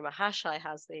Lahiri Mahasaya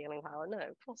has the healing power. No,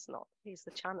 of course not. He's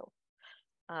the channel.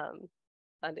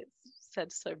 And it's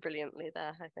said so brilliantly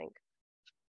there, I think.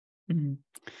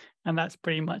 And that's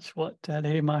pretty much what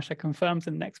Lahiri Mahasaya confirms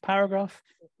in the next paragraph,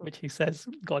 which he says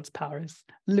God's power is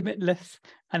limitless.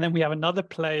 And then we have another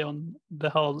play on the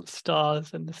whole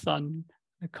stars and the sun,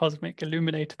 the cosmic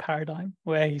illuminator paradigm,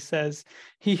 where he says,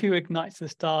 he who ignites the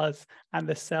stars and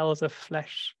the cells of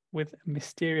flesh with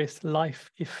mysterious life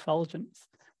effulgence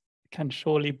can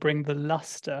surely bring the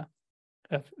luster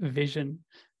of vision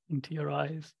into your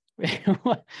eyes.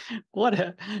 what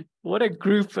a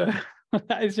group of,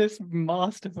 that is just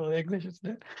masterful English,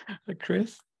 isn't it?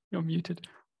 Chris, you're muted.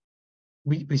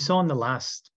 We saw in the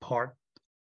last part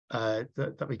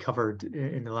that we covered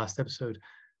in the last episode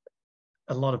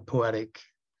a lot of poetic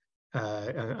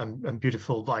and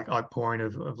beautiful like outpouring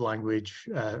of language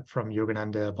from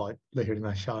Yogananda about Lahiri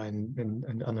Mahasaya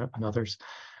and others,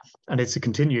 and it's a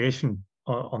continuation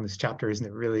on this chapter, isn't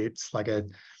it? Really, it's like a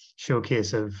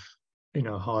showcase of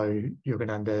how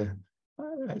Yogananda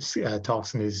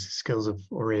talks in his skills of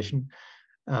oration.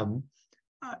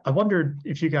 I wondered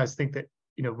if you guys think that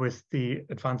with the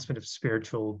advancement of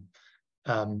spiritual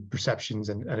perceptions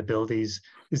and abilities,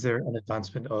 is there an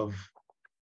advancement of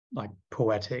like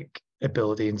poetic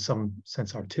ability in some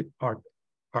sense,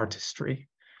 artistry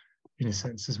in a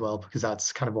sense as well, because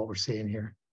that's kind of what we're seeing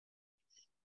here.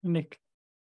 Nick?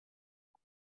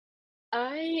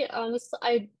 I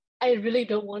really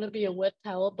don't want to be a wet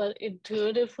towel, but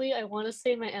intuitively I want to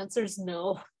say my answer is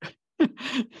no.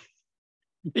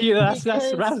 Yeah,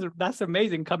 that's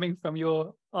amazing coming from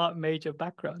your art major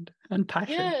background and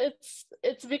passion. Yeah,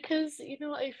 it's because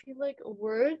I feel like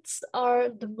words are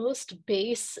the most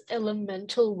base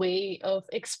elemental way of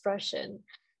expression,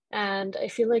 and I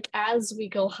feel like as we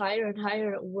go higher and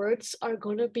higher, words are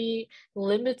going to be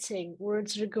limiting.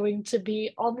 Words are going to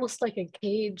be almost like a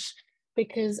cage,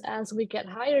 because as we get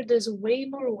higher, there's way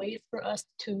more ways for us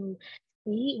to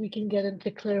see. We can get into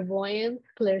clairvoyance,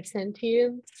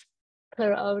 clairsentience,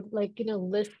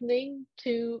 listening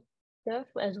to stuff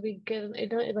as we get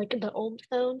like in the Om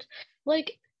sound.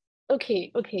 Like,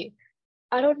 okay,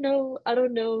 I don't know. I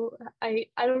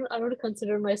don't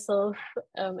consider myself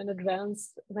an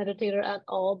advanced meditator at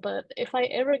all, but if I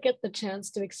ever get the chance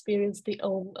to experience the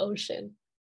Om ocean,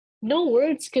 no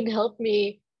words can help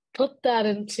me put that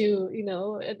into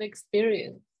an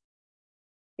experience.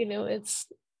 It's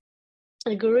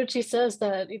like Guruji says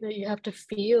that you have to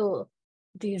feel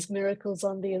these miracles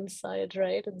on the inside,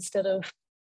 right? Instead of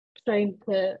trying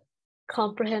to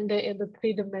comprehend it in the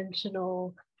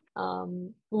three-dimensional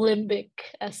limbic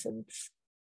essence.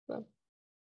 So.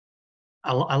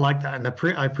 I like that, and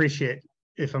I appreciate,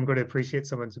 if I'm going to appreciate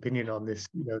someone's opinion on this,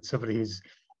 somebody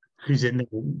who's in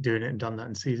there doing it and done that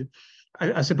and sees it.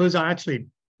 I suppose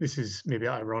this is maybe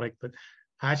ironic, but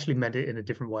I actually meant it in a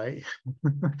different way.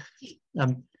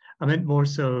 I meant more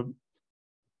so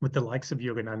with the likes of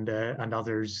Yogananda and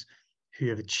others who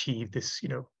have achieved this,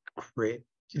 great,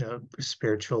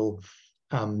 spiritual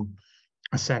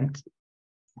ascent.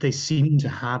 they seem to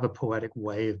have a poetic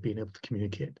way of being able to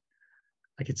communicate.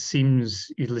 Like, it seems,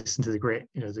 you listen to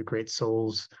the great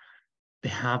souls, they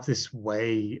have this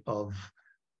way of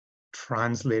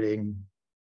translating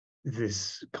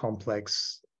this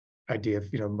complex idea of,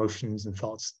 emotions and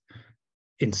thoughts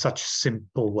in such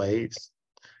simple ways,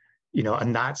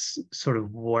 and that's sort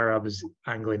of where I was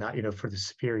angling at, for the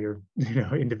superior,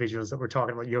 individuals that we're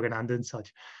talking about, Yogananda and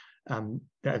such, that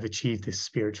have achieved this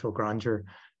spiritual grandeur.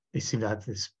 They seem to have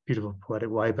this beautiful poetic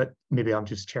way, but maybe I'm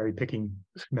just cherry picking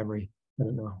memory. I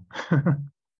don't know.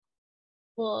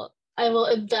 Well, I will.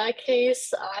 In that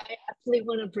case, I actually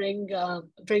want to bring up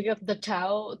the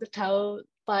Tao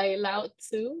by Lao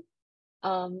Tzu.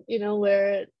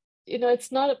 Where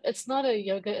it's not a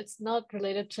yoga. It's not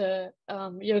related to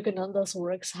Yogananda's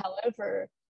works. However,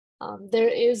 there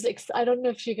is. I don't know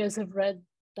if you guys have read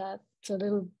that. It's a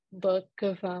little book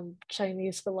of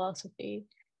Chinese philosophy,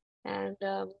 and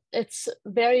it's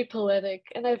very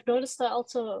poetic. And I've noticed that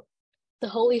also the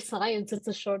Holy Science. It's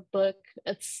a short book.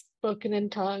 It's spoken in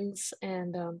tongues,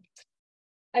 and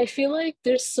I feel like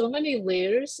there's so many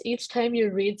layers each time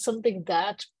you read something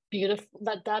that beautiful,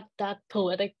 that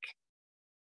poetic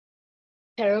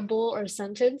parable or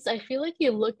sentence. I feel like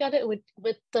you look at it with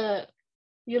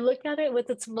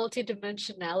its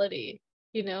multidimensionality.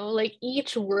 Like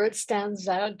each word stands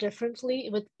out differently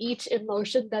with each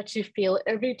emotion that you feel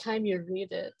every time you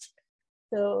read it.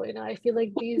 So, I feel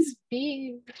like these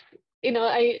beings,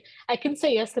 I can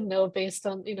say yes and no based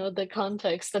on, the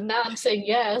context. And now I'm saying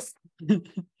yes.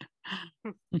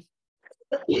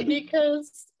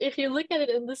 Because if you look at it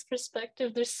in this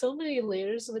perspective, there's so many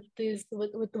layers with this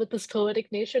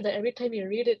poetic nature that every time you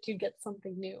read it, you get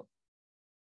something new.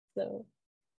 So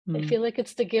I feel like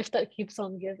it's the gift that keeps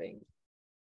on giving.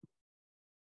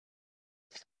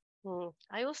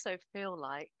 I also feel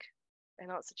like, in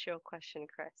answer to your question,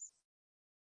 Chris,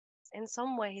 in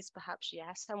some ways, perhaps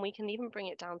yes, and we can even bring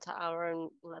it down to our own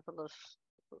level of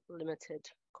limited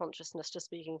consciousness, just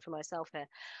speaking for myself here.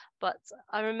 But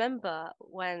I remember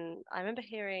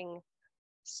hearing a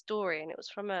story, and it was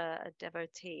from a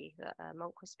devotee that a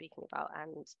monk was speaking about,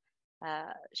 and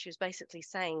she was basically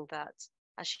saying that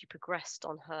as she progressed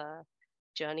on her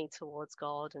journey towards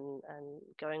God and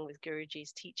going with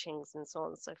Guruji's teachings and so on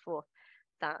and so forth,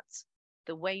 that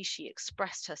the way she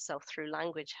expressed herself through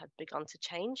language had begun to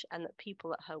change, and that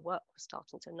people at her work were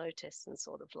starting to notice and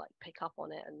sort of like pick up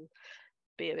on it and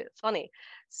be a bit funny.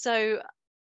 So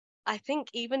I think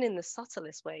even in the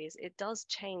subtlest ways, it does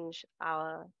change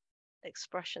our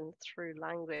expression through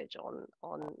language on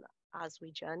as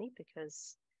we journey,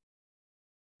 because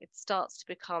it starts to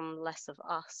become less of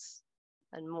us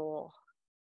and more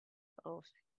of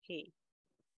he.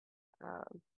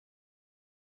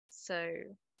 So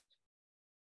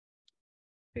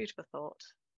food for thought.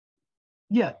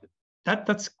 Yeah,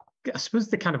 that's I suppose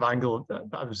the kind of angle that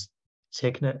I was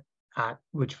taking it at,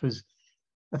 which was,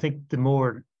 I think the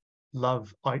more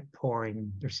love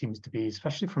outpouring there seems to be,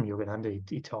 especially from Yogananda,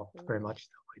 he talked very much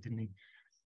that way, didn't he?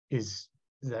 Is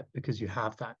that because you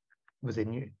have that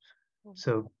within you?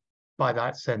 So by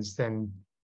that sense, then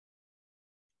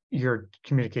your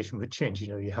communication would change.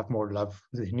 You have more love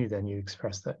within you, then you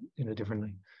express that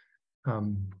differently.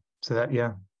 So that,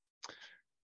 yeah,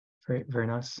 very, very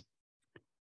nice.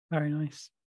 Very nice.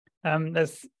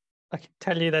 I can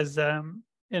tell you, there's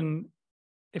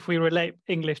if we relate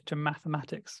English to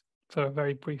mathematics for a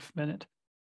very brief minute,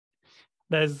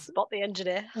 there's Spot the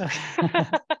engineer.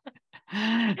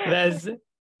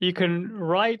 You can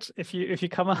write, if you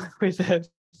come up with a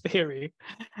theory,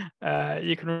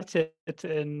 you can write it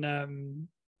in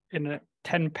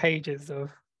 10 pages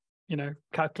of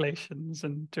calculations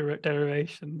and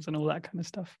derivations and all that kind of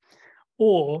stuff,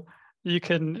 or you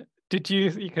can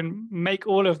make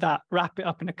all of that, wrap it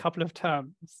up in a couple of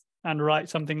terms, and write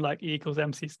something like E equals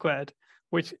mc squared,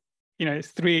 which is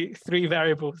three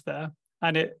variables there,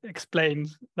 and it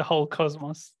explains the whole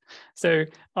cosmos. So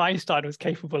Einstein was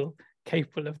capable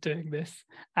of doing this,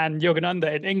 and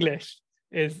Yogananda in English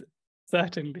is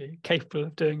certainly capable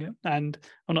of doing it. And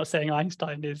I'm not saying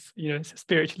Einstein is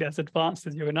spiritually as advanced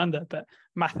as Yogananda, but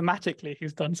mathematically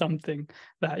he's done something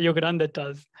that Yogananda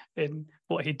does in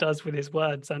what he does with his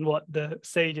words, and what the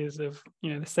sages of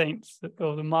the saints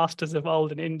or the masters of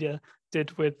old in India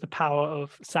did with the power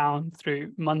of sound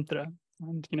through mantra.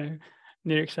 And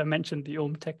Niriksha mentioned the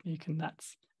Om technique, and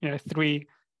that's three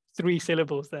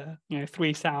syllables there,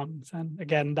 three sounds, and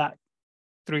again that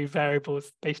three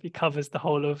variables basically covers the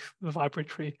whole of the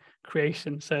vibratory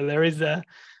creation. So there is a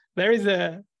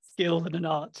skill and an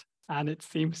art, and it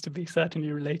seems to be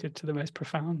certainly related to the most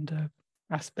profound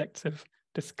aspects of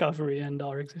discovery and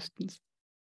our existence.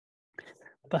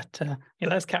 But yeah,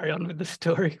 let's carry on with the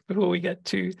story before we get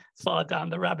too far down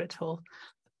the rabbit hole,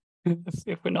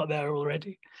 if we're not there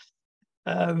already.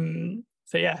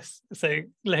 So yes, so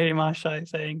Lahiri Mahasaya is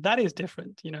saying that is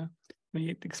different, you know.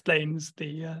 He explains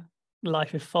the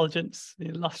life effulgence,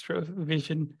 the lustre of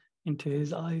vision into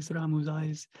his eyes, Ramu's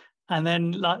eyes. And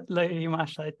then Lahiri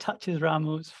Mahasaya touches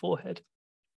Ramu's forehead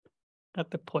at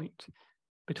the point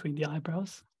between the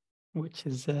eyebrows, which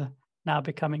is now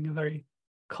becoming a very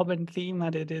common theme,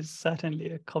 and it is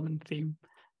certainly a common theme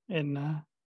in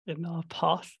our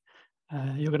path.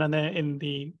 Yogananda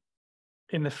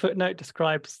in the footnote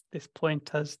describes this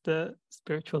point as the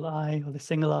spiritual eye or the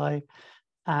single eye,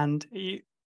 and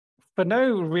for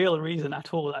no real reason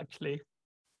at all, actually,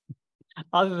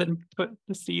 other than put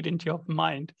the seed into your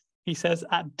mind. He says,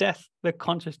 at death, the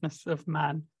consciousness of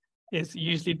man is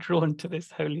usually drawn to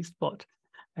this holy spot,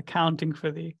 accounting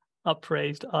for the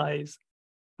upraised eyes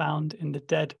found in the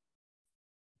dead.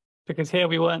 Because here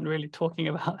we weren't really talking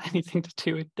about anything to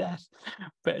do with death,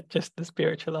 but just the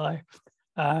spiritual eye.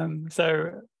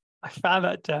 So I found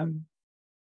that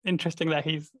interesting that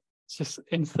he's just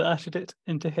inserted it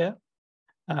into here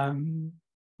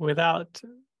without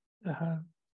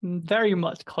very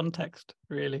much context,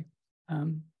 really.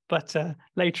 But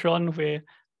later on, we're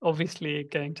obviously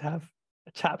going to have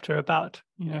a chapter about,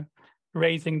 you know,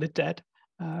 raising the dead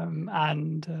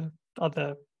and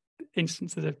other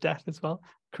instances of death as well.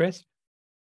 Chris?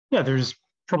 Yeah, there's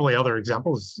probably other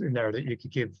examples in there that you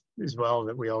could give as well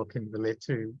that we all can relate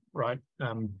to, right?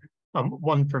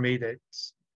 One for me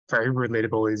that's very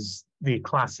relatable is the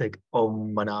classic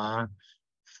Om Mana,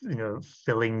 you know,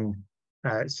 filling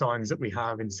sounds that we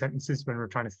have in sentences when we're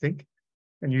trying to think.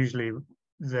 And usually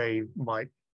they might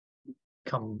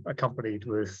come accompanied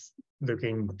with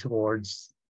looking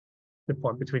towards the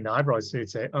point between the eyebrows. So you'd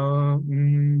say, oh,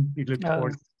 you'd look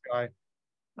towards the sky.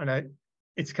 And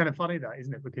it's kind of funny that,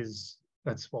 isn't it? Because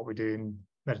that's what we do in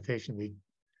meditation. We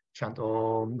chant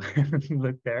Om,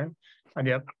 look there. And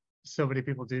yet so many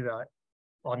people do that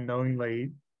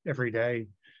unknowingly every day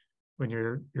when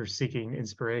you're seeking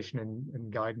inspiration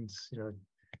and guidance, you know,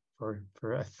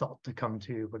 for a thought to come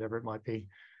to you, whatever it might be.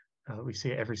 We see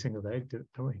it every single day,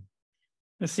 don't we?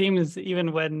 It seems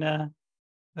even when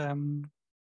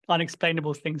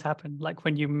unexplainable things happen, like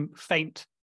when you faint,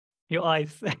 your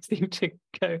eyes seem to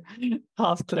go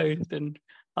half closed, and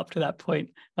up to that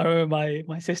point, I remember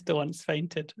my sister once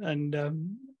fainted,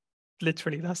 and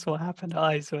literally that's what happened. Her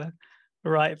eyes were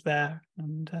right there,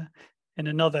 and in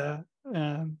another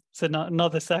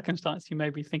another circumstance, you may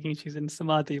be thinking she's in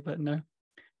samadhi, but no,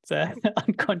 it's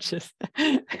unconscious.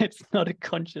 It's not a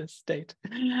conscious state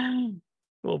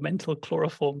or mental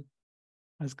chloroform,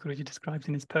 as Guruji describes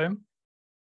in his poem,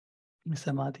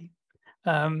 samadhi.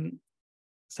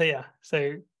 So yeah,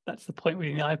 so that's the point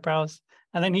with the eyebrows.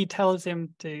 And then he tells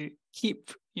him to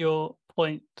keep your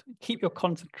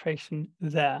concentration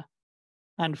there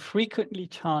and frequently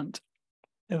chant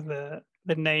the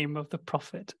name of the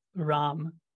prophet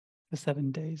Ram for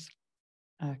 7 days.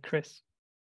 Chris?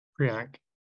 Priyank,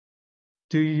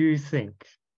 do you think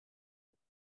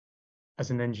as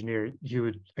an engineer you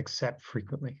would accept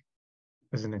frequently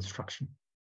as an instruction?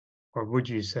 Or would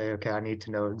you say, okay, I need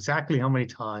to know exactly how many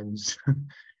times,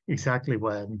 exactly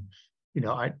when,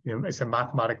 it's a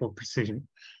mathematical precision.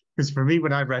 Because for me,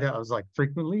 when I read it, I was like,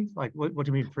 frequently? Like, what do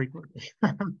you mean frequently?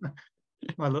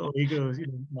 My little ego,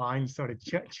 mind started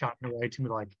chatting away to me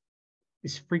like,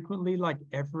 is frequently like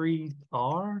every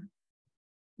hour?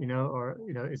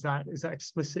 Is that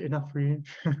explicit enough for you?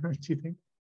 Do you think?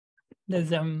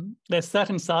 There's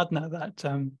certain sadhana that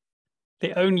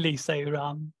they only say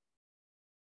Ram.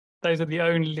 Those are the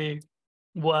only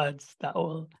words that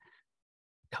will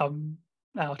come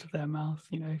out of their mouth.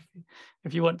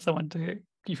 If you want someone to, if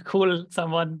you call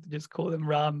someone, just call them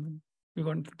Ram. If you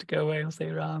want them to go away, you'll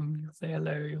say Ram. You'll say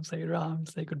hello, you'll say Ram.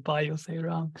 Say goodbye, you'll say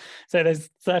Ram. So there's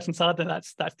certain sadhana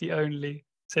that's the only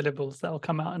syllables that will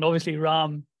come out. And obviously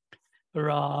Ram, you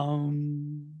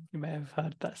may have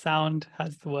heard that sound,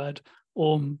 has the word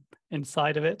Om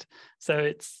inside of it. So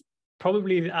it's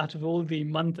probably out of all the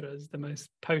mantras, the most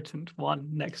potent one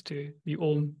next to the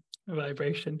Om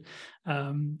vibration.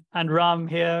 And Ram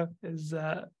here is,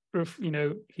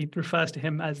 he refers to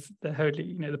him as the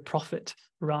holy, the prophet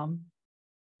Ram.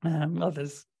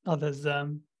 Others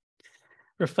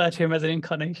refer to him as an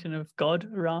incarnation of God,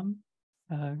 Ram,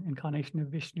 incarnation of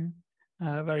Vishnu.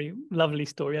 Very lovely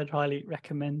story. I'd highly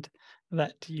recommend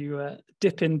that you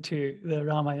dip into the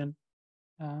Ramayana.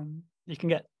 You can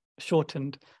get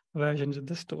shortened versions of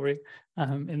the story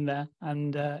in there,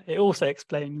 and it also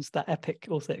explains, that epic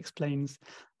also explains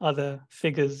other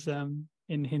figures in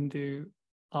Hindu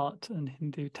art and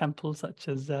Hindu temples, such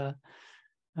as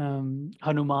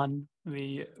Hanuman,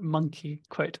 the monkey,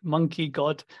 quote, monkey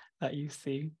god that you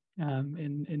see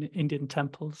in Indian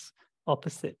temples.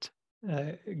 Opposite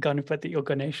Ganapati or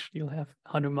Ganesh, you'll have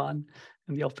Hanuman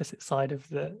on the opposite side of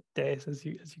the dais as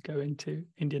you go into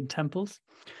Indian temples.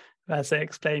 As it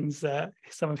explains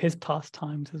some of his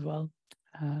pastimes as well.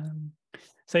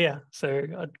 So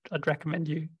I'd recommend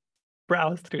you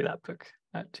browse through that book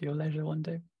to your leisure one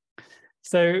day.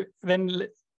 So then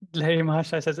Lahiri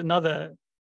Mahasaya says another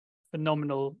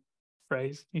phenomenal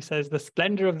phrase. He says, "The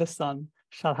splendor of the sun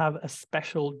shall have a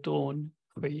special dawn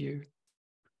for you."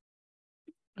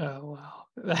 Oh wow,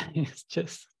 that is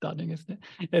just stunning, isn't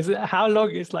it? How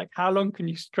long can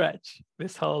you stretch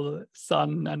this whole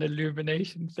sun and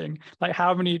illumination thing? Like,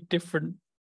 how many different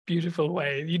beautiful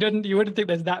ways? You wouldn't think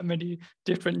there's that many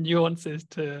different nuances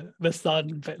to the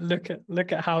sun, but look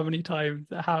at how many times,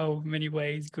 how many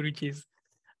ways Guruji's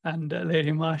and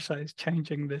Lahiri Mahasaya is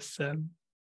changing this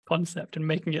concept and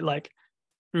making it like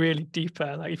really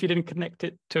deeper. Like, if you didn't connect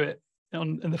it to it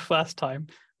in the first time,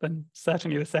 then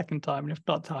certainly the second time, and if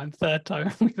not third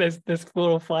time, there's 4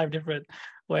 or 5 different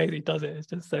ways he does it. It's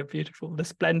just so beautiful. The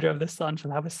splendor of the sun shall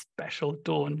have a special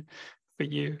dawn for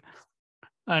you.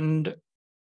 And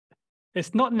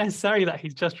it's not necessarily that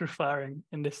he's just referring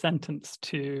in this sentence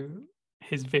to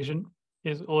his vision,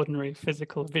 his ordinary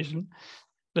physical vision.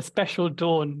 The special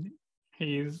dawn,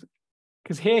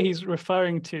 because here he's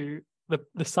referring to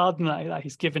the sadhana that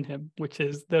he's given him, which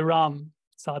is the Ram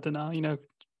sadhana,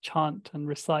 chant and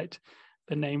recite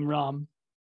the name Ram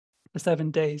for 7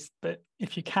 days. But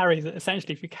if you carry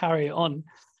it on,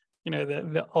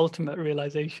 the ultimate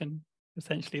realization,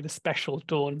 essentially the special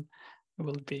dawn,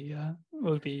 will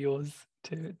be yours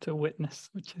to witness,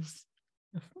 which is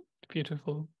a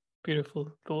beautiful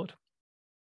thought.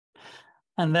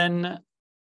 And then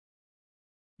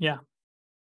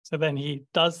so then he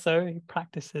does so. He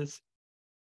practices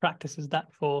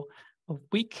that for a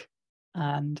week,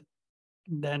 and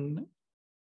then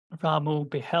Ramu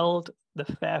beheld the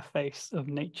fair face of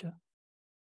nature.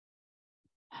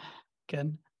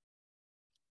 Again,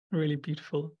 really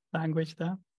beautiful language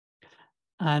there.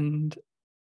 And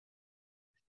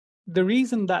the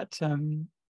reason that Lahiri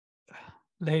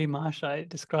Mahasaya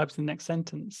describes the next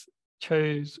sentence,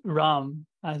 chose Ram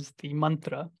as the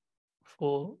mantra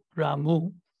for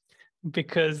Ramu,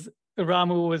 because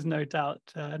Ramu was no doubt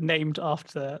named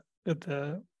after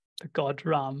the god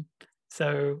Ram.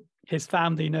 So his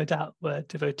family, no doubt, were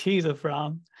devotees of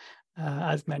Ram,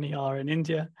 as many are in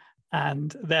India,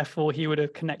 and therefore he would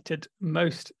have connected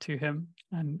most to him.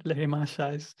 And Lahiri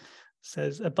Mahasaya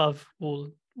says, above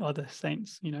all other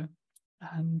saints,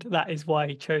 and that is why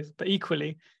he chose. But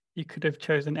equally, he could have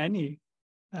chosen any,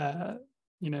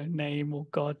 name or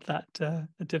god that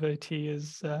a devotee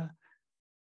is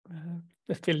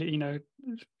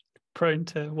prone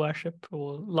to worship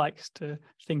or likes to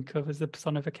think of as the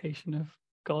personification of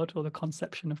God or the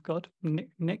conception of God.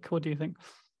 Nick, what do you think?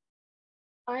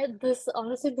 This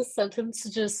sentence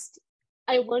just,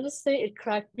 I want to say it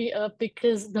cracked me up,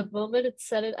 because the moment it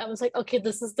said it, I was like, okay,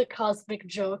 this is the cosmic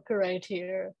joke right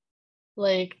here.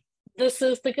 Like, this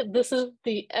is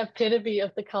the epitome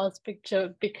of the cosmic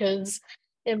joke, because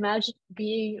imagine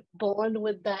being born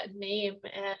with that name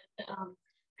and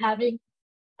having,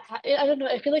 I don't know,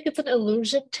 I feel like it's an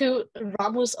allusion to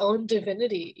Ramu's own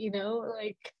divinity,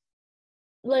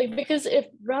 like because if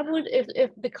Ramu,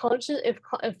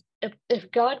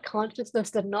 if God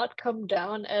consciousness did not come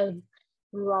down as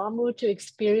Ramu to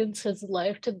experience his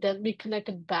life to then be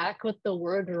connected back with the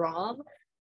word Ram,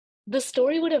 the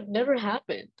story would have never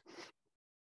happened.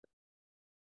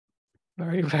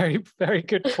 Very, very, very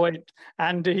good point.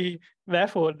 And he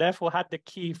therefore had the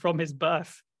key from his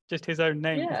birth, just his own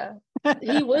name. Yeah,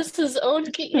 he was his own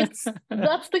key.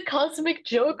 That's the cosmic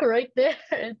joke right there.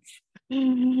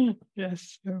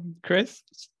 Yes, Chris.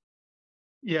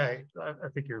 Yeah, I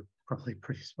think you're probably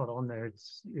pretty spot on there. It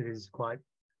is quite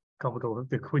comical,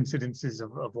 the coincidences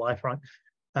of life, right?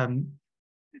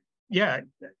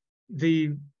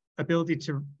 The ability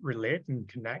to relate and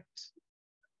connect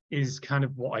is kind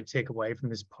of what I take away from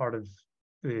this part of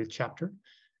the chapter,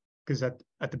 because at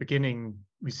the beginning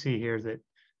we see here that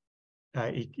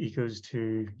he goes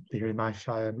to Lahiri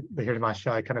Mahasaya, and Lahiri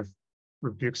Mahasaya kind of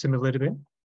rebukes him a little bit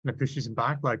and pushes him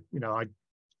back, like,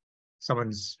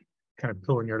 someone's kind of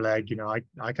pulling your leg,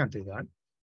 I can't do that.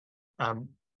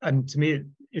 And to me,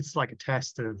 it's like a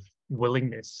test of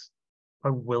willingness.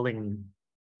 How willing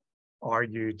are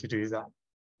you to do that,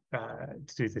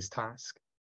 to do this task?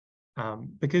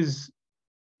 Because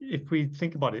if we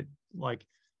think about it, like,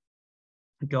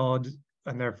 God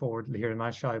and therefore Lahiri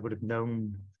Mahasaya would have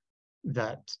known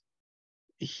that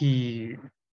he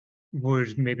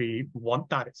would maybe want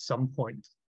that at some point.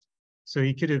 So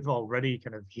he could have already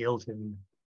kind of healed him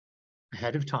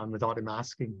ahead of time without him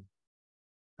asking.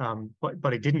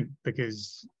 But he didn't,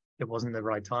 because it wasn't the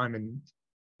right time, and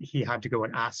he had to go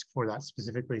and ask for that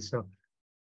specifically. So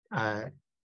to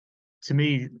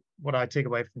me, what I take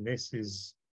away from this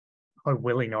is, how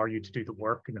willing are you to do the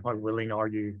work, and how willing are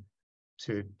you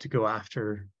to go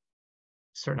after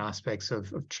certain aspects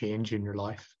of change in your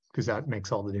life, because that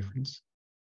makes all the difference.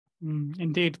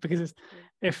 Indeed, because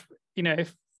if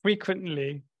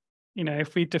frequently,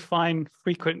 if we define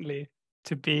frequently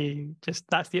to be just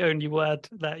that's the only word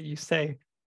that you say,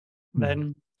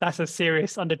 then that's a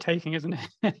serious undertaking, isn't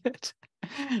it?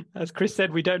 As Chris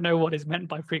said, we don't know what is meant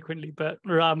by frequently, but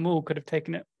Ramu could have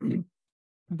taken it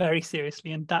very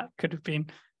seriously, and that could have been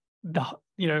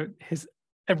his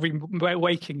every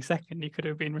waking second he could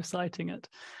have been reciting it,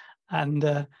 and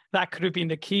that could have been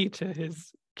the key to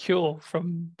his cure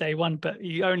from day one. But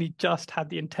he only just had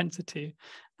the intensity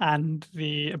and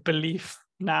the belief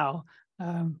now.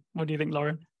 What do you think,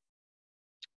 Lauren?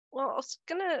 Well, I was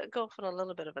gonna go off on a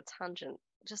little bit of a tangent.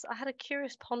 I had a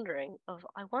curious pondering of,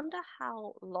 I wonder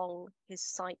how long his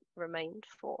sight remained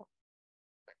for.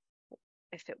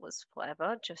 If it was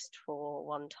forever, just for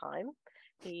one time.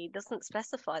 He doesn't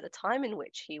specify the time in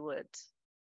which he would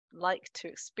like to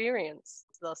experience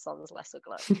the sun's lesser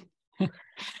glow.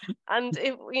 And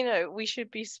if we should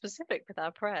be specific with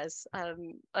our prayers. I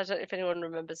don't know if anyone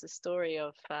remembers the story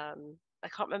of I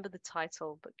can't remember the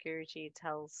title, but Guruji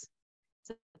tells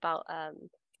about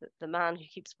the man who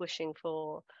keeps wishing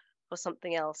for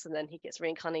something else, and then he gets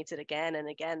reincarnated again and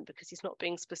again because he's not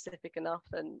being specific enough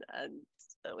and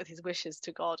with his wishes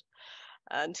to God,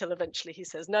 until eventually he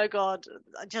says, "No, God,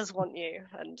 I just want you,"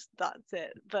 and that's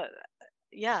it. But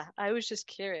yeah, I was just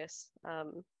curious.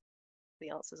 The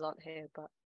answers aren't here, but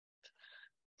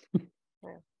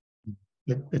yeah.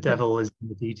 The devil is in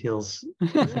the details.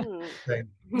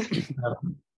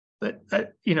 But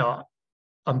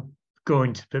I'm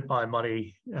going to put my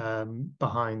money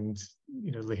behind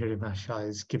Lahiri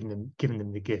Mahasaya's giving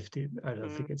them the gift. I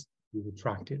don't think it's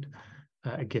retracted.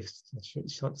 A gift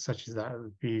such as that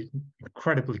would be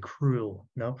incredibly cruel.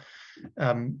 No,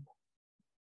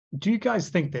 do you guys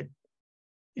think that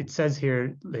it says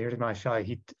here Lahiri Mahasaya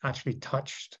he actually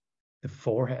touched the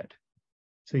forehead?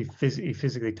 So he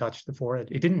physically touched the forehead.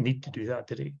 He didn't need to do that,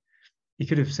 did he? He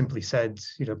could have simply said,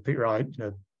 put your eye,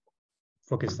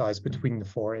 focus eyes between the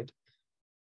forehead.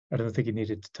 I don't think he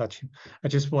needed to touch him. I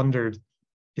just wondered,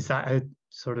 is that a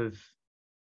sort of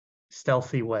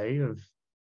stealthy way of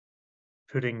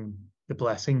putting the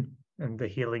blessing and the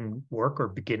healing work, or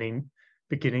beginning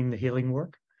the healing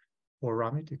work, or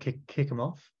Rami to kick him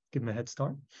off, give him a head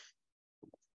start?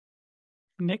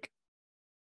 Nick?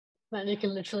 Man, you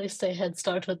can literally say head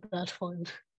start with that one.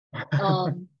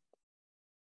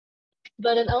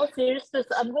 But in all seriousness,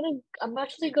 I'm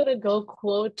actually gonna go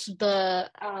quote the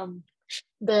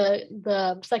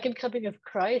second coming of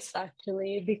Christ,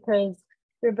 actually, because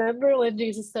remember when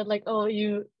Jesus said, like, oh,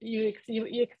 you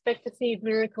expect to see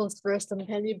miracles first, and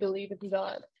then you believe in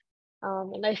God.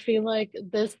 And I feel like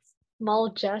this small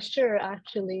gesture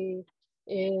actually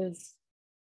is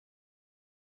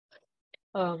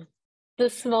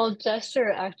this small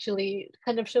gesture actually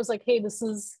kind of shows, like, hey, this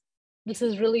is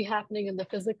really happening in the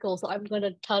physical, so I'm going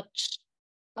to touch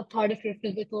a part of your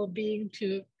physical being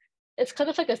to, it's kind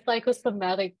of like a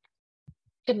psychosomatic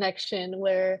connection,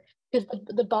 where, because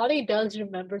the body does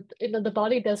remember, the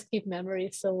body does keep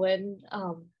memory. So when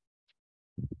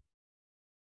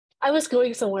I was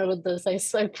going somewhere with this,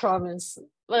 I promise,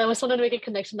 but I was wanting to make a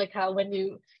connection, like how when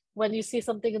you see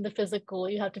something in the physical,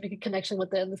 you have to make a connection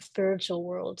with it in the spiritual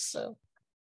world. So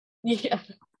yeah,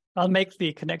 I'll make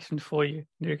the connection for you,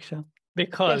 Niriksha,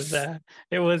 because yes.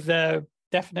 It was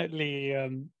definitely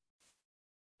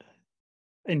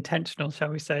intentional, shall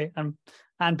we say,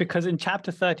 and because in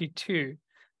chapter 32,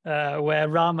 where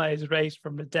Rama is raised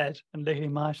from the dead, and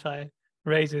Lahiri Mahasaya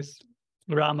raises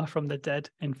Rama from the dead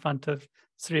in front of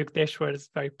Sri Yukteswar's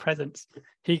very presence,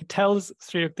 he tells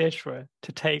Sri Yukteswar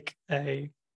to take a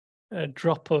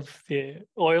drop of the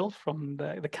oil from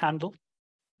the candle,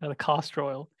 the castor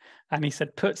oil, and he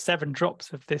said, put 7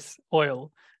 drops of this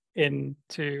oil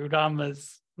into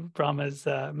Rama's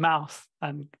mouth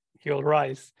and he'll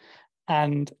rise.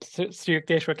 And Sri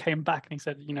Yukteswar came back and he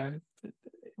said,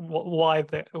 why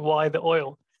the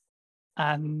oil?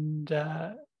 And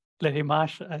Lahiri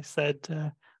Mahasaya said,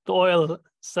 the oil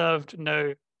served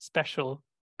no special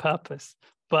purpose,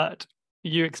 but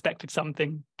you expected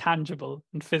something tangible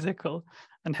and physical,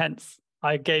 and hence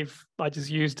I just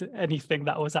used anything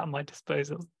that was at my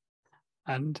disposal,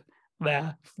 and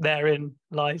therein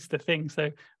lies the thing.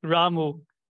 So Ramu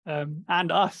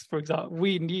and us, for example,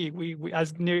 we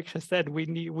as Niriksha said,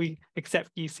 we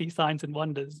accept ye see signs and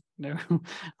wonders.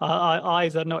 Our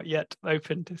eyes are not yet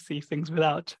open to see things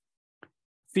without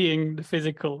seeing the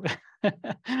physical.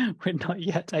 We're not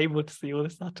yet able to see all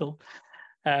the subtle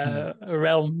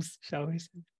realms, shall we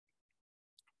say.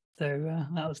 So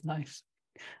that was nice.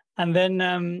 And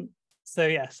then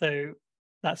so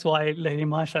that's why Lahiri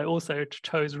Mahasaya also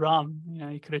chose Ram.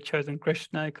 He could have chosen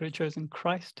Krishna, he could have chosen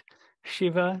Christ,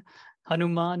 Shiva,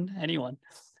 Hanuman, anyone.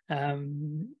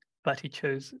 But he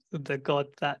chose the God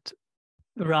that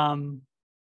Rama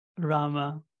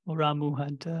or Ramu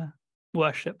had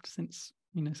worshipped since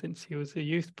he was a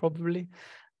youth, probably.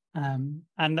 And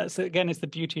that's, again, it's the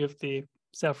beauty of the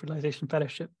self-realization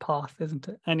fellowship path, isn't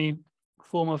it? Any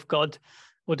form of God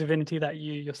or divinity that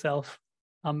you yourself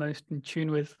are most in tune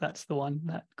with, that's the one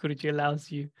that Guruji allows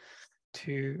you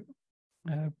to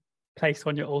place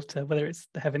on your altar, whether it's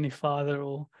the Heavenly Father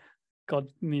or God,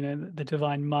 the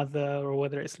Divine Mother, or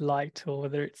whether it's light, or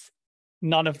whether it's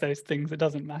none of those things. It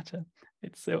doesn't matter.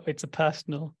 It's a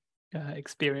personal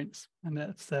experience, and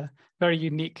that's very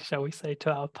unique, shall we say,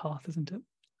 to our path, isn't it?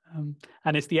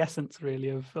 And it's the essence, really,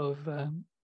 of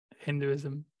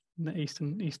Hinduism, the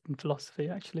Eastern philosophy,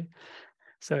 actually.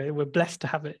 So we're blessed to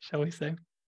have it, shall we say?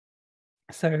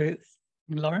 So,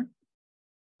 Lauren?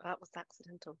 That was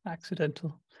accidental.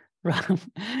 Accidental.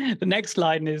 The next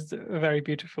line is very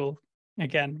beautiful.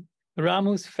 Again,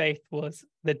 Ramu's faith was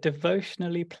the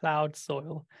devotionally ploughed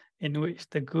soil in which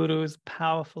the Guru's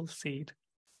powerful seed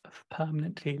of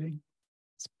permanent healing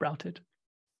sprouted.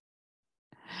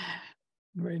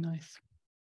 Very nice.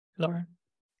 Lauren?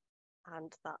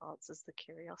 And that answers the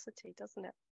curiosity, doesn't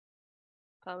it?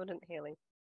 Permanent healing.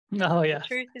 Oh, yes.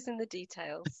 The truth is in the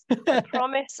details. I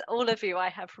promise all of you I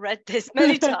have read this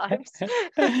many times.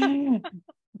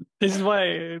 This is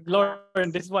why,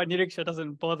 Lauren, this is why Niriksha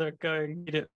doesn't bother going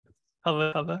read it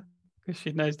cover, because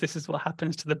she knows this is what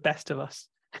happens to the best of us.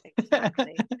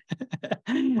 Exactly.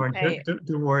 Lauren,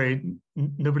 don't worry,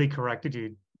 nobody corrected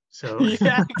you. So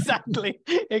yeah,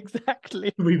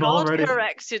 exactly. We've God already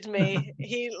corrected me.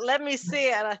 He let me see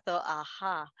it, and I thought,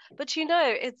 aha. But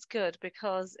it's good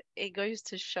because it goes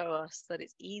to show us that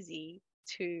it's easy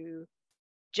to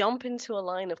jump into a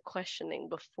line of questioning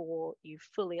before you've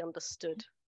fully understood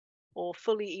or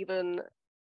fully even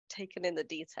taken in the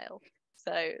detail.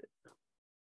 So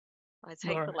I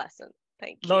take Lauren, the lesson.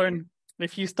 Thank you. Lauren,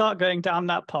 if you start going down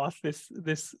that path,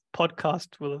 this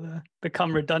podcast will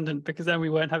become redundant, because then we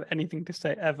won't have anything to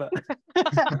say ever.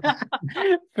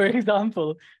 For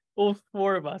example, all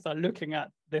four of us are looking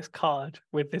at this card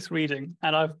with this reading,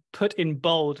 and I've put in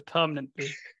bold permanently,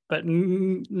 but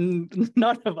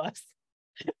none of us,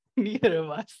 neither of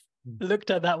us, looked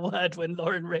at that word when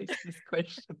Lauren raised this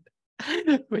question,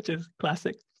 which is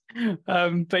classic.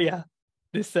 But yeah,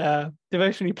 this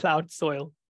devotionally plowed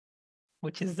soil,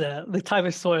 which is the type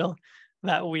of soil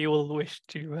that we all wish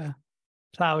to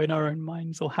plow in our own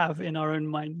minds, or have in our own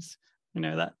minds.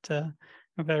 That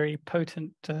very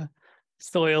potent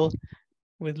soil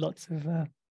with lots of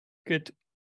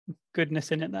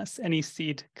goodness in it that any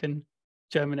seed can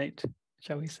germinate,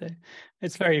 shall we say.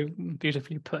 It's very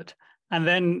beautifully put. And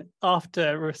then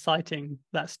after reciting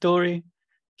that story,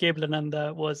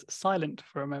 Kebalananda was silent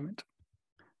for a moment.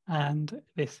 And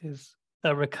this is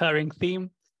a recurring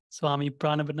theme. Swami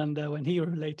Pranavananda, when he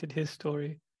related his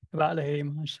story about Lahiri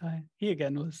Mahasaya, he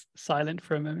again was silent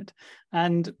for a moment.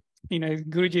 And,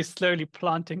 Guruji is slowly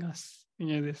planting us,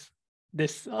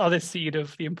 this other seed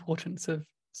of the importance of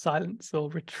silence, or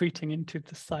retreating into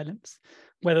the silence,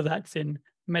 whether that's in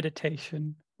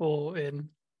meditation or in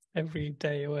every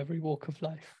day or every walk of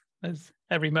life, as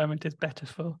every moment is better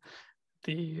for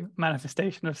the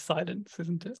manifestation of silence,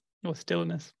 isn't it? Or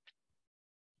stillness.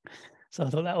 So I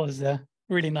thought that was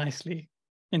really nicely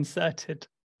inserted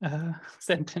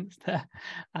sentence there,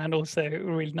 and also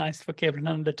really nice for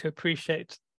Kebalananda to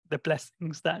appreciate the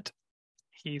blessings that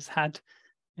he's had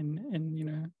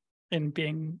in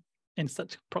being in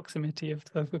such proximity of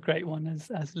a great one as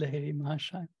Lahiri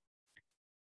Mahasaya.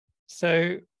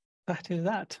 So that is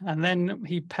that, and then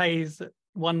he pays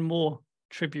one more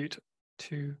tribute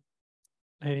to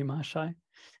Lahiri Mahasaya.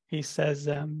 He says,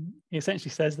 he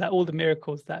essentially says that all the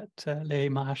miracles that Lahiri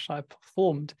Mahasaya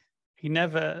performed, he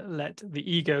never let the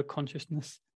ego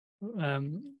consciousness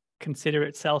consider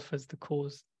itself as the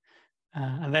cause.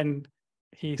 And then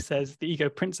he says the ego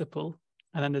principle,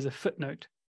 and then there's a footnote,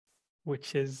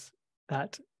 which is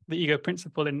that the ego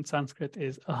principle in Sanskrit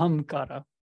is ahamkara,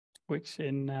 which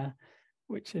in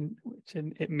which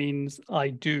it means I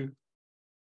do.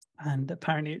 And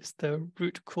apparently it's the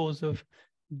root cause of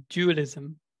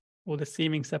dualism, or the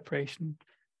seeming separation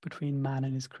between man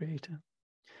and his creator.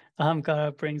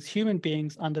 Ahamkara brings human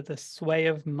beings under the sway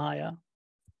of Maya,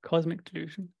 cosmic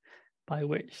delusion, by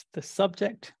which the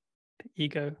subject, the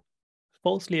ego,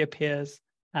 falsely appears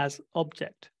as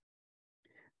object.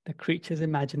 The creatures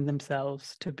imagine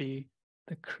themselves to be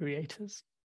the creators.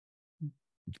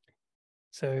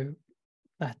 So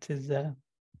that is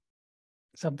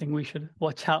something we should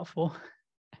watch out for.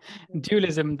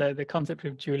 Dualism, though, the concept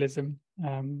of dualism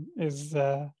is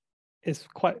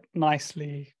quite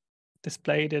nicely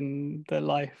displayed in the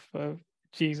life of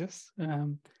Jesus.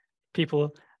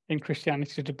 People in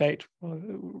Christianity debate,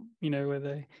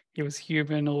 whether he was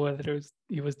human or whether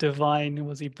he was divine.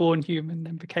 Was he born human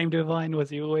and became divine? Was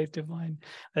he always divine?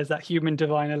 There's that human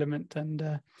divine element,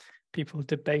 and people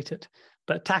debate it.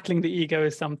 But tackling the ego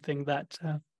is something that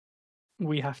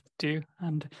we have to do,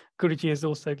 and Guruji has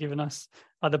also given us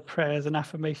other prayers and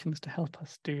affirmations to help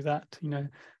us do that.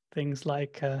 Things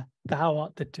like "Thou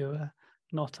art the doer,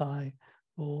 not I,"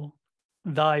 or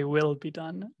 "Thy will be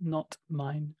done, not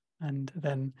mine." And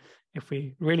then, if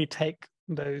we really take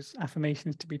those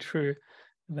affirmations to be true,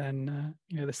 then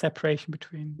the separation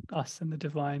between us and the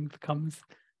divine becomes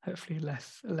hopefully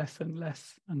less and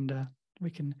less, and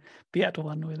we can be at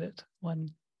one with it one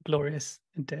glorious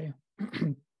day.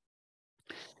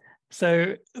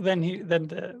 So then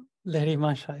the Lahiri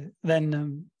Mahasaya,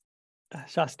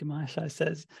 Shastri Mahasaya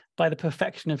says, by the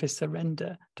perfection of his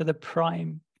surrender to the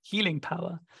prime healing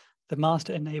power, the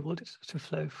master enabled it to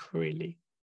flow freely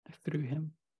through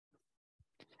him,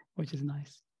 which is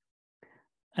nice.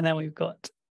 And then we've got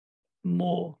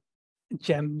more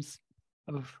gems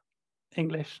of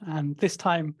English, and this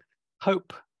time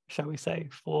hope, shall we say,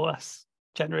 for us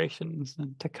generations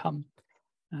and to come.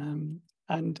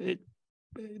 And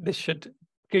this should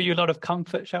give you a lot of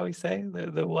comfort, shall we say.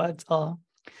 The words are: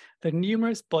 the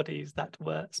numerous bodies that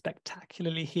were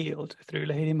spectacularly healed through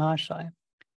Lahiri Mahasaya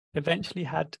eventually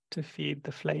had to feed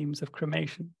the flames of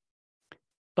cremation.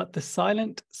 But the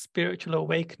silent spiritual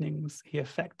awakenings he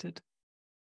effected,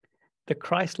 the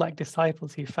Christ-like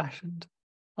disciples he fashioned,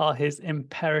 are his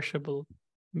imperishable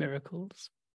miracles,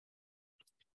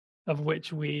 of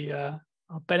which we are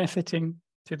benefiting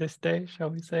to this day, shall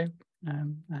we say.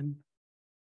 And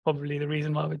probably the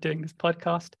reason why we're doing this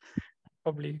podcast,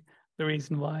 probably the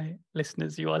reason why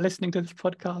listeners, you are listening to this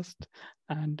podcast,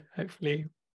 and hopefully,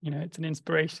 it's an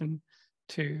inspiration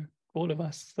to all of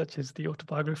us, such as the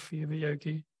Autobiography of a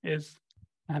Yogi is,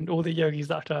 and all the yogis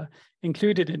that are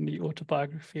included in the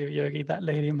Autobiography of a Yogi that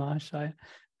Lahiri Mahasaya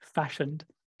fashioned.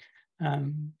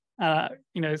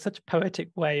 Such a poetic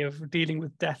way of dealing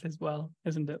with death as well,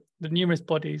 isn't it? The numerous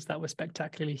bodies that were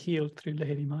spectacularly healed through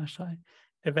Lahiri Mahasaya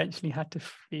eventually had to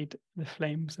feed the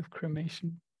flames of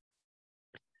cremation.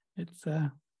 It's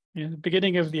the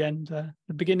beginning of the end.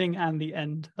 The beginning and the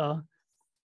end are,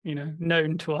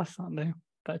 known to us, aren't they?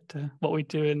 But what we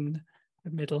do in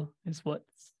the middle is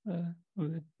what's the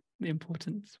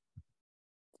importance.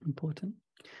 Important.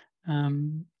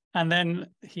 And then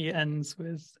he ends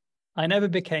with, I never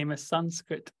became a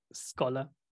Sanskrit scholar,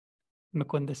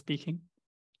 Mukunda speaking.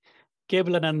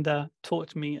 Kebalananda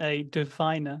taught me a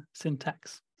diviner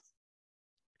syntax.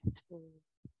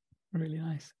 Really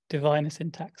nice. Diviner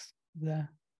syntax there.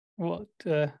 What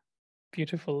a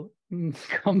beautiful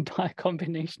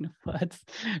combination of words.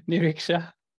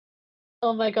 Niriksha.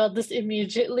 Oh my God, this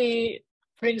immediately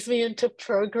brings me into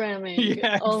programming.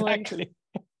 Yeah, exactly.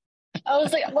 I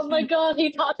was like, oh my God,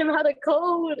 he taught him how to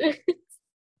code.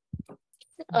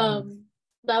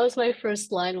 That was my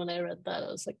first line when I read that. I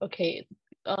was like, okay,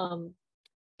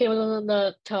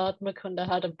 Kebalananda taught Mukunda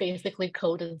how to basically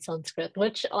code in Sanskrit,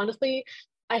 which honestly,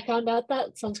 I found out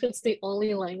that Sanskrit's the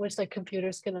only language that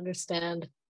computers can understand.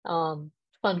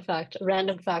 Fun fact,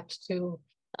 random fact too.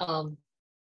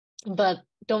 But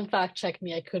don't fact check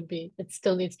me, I could be. It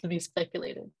still needs to be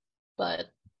speculated. But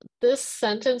this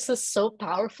sentence is so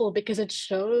powerful because it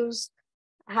shows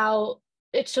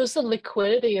the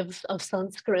liquidity of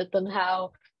Sanskrit and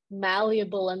how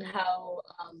malleable and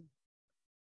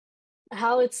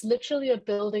how it's literally a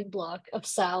building block of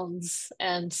sounds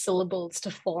and syllables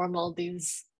to form all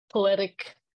these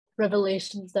poetic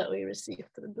revelations that we receive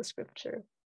through the scripture.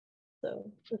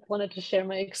 So just wanted to share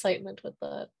my excitement with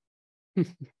that.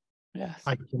 Yes,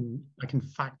 I can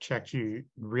fact check you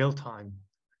in real time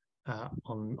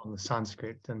on the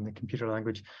Sanskrit and the computer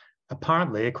language.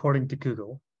 Apparently, according to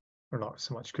Google, or not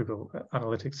so much Google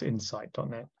Analytics,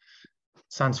 Insight.net,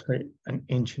 Sanskrit, an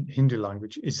ancient Hindu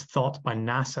language, is thought by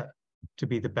NASA to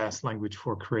be the best language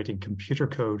for creating computer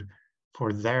code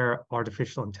for their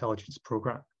artificial intelligence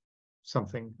program,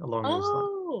 something along those lines.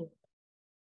 Oh,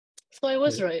 so I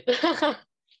was right.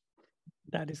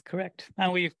 That is correct,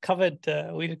 and we've covered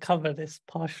this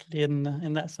partially in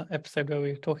that episode where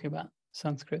we were talking about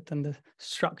Sanskrit and the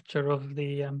structure of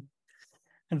the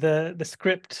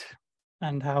script,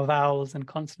 and how vowels and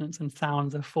consonants and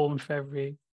sounds are formed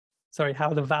for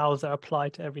how the vowels are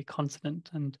applied to every consonant,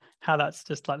 and how that's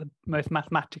just like the most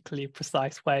mathematically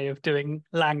precise way of doing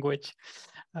language.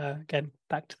 Again,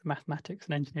 back to the mathematics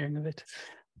and engineering of it.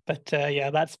 But yeah,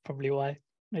 that's probably why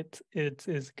it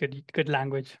is good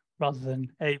language, rather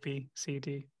than A, B, C,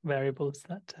 D variables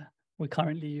that we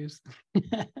currently use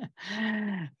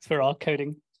for our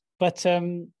coding. But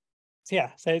so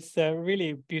it's a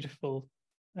really beautiful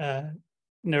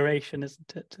narration,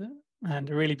 isn't it? And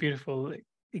a really beautiful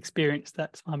experience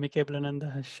that Swami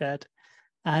Kebalananda has shared.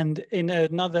 And in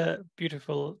another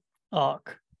beautiful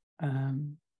arc,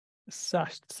 Lahiri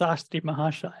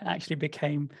Mahasaya actually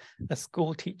became a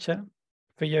school teacher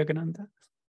for Yogananda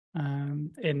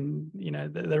in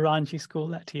the Ranchi school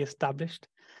that he established.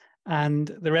 And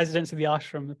the residents of the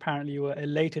ashram apparently were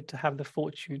elated to have the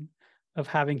fortune of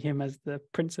having him as the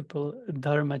principal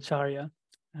dharmacharya.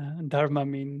 Dharma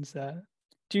means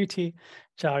duty.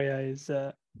 Charya is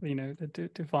the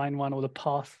divine one, or the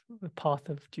path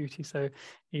of duty. So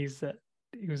he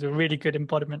was a really good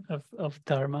embodiment of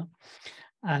dharma.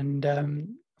 And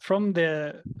from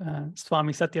the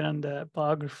Swami Satyananda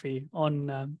biography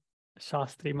on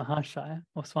Lahiri Mahasaya,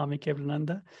 or Swami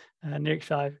Kebalananda,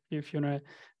 Niriksha, if you want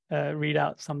to read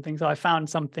out something. So I found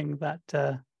something that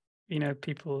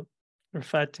people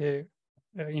referred to,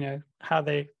 how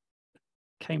they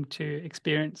came to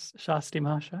experience Lahiri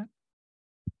Mahasaya.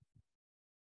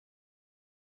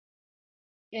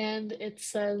 And it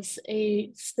says,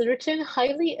 a certain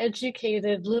highly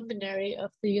educated luminary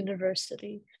of the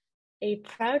university, a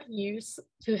proud youth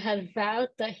who had vowed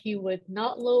that he would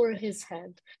not lower his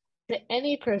head to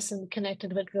any person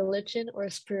connected with religion or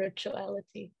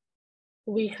spirituality.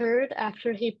 We heard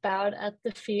after he bowed at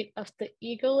the feet of the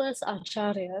egoless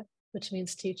acharya, which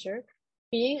means teacher,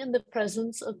 being in the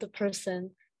presence of the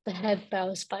person, the head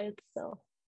bows by itself.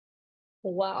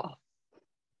 Wow.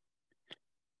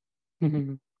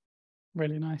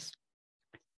 Really nice.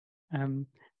 I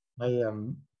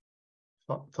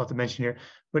thought to mention here,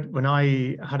 but when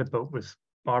I had a boat with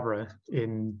Barbara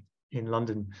in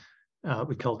London,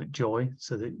 we called it Joy,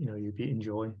 so that you'd be in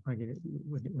joy when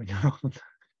you're on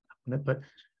it. But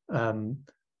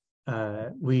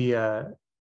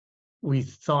we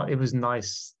thought it was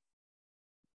nice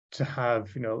to have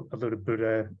a load of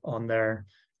Buddha on there.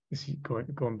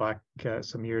 Going back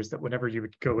some years, that whenever you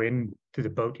would go into the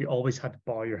boat, you always had to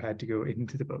bow your head to go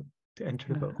into the boat, to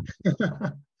enter the boat.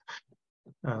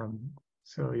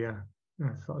 So yeah,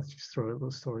 I thought I'd just throw a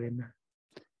little story in there.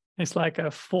 It's like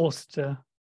a forced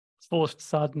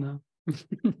sadhana.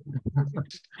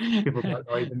 People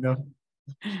don't even know.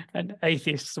 An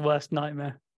atheist's worst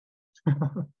nightmare.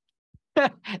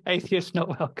 Atheists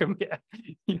not welcome here.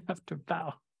 You have to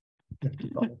bow.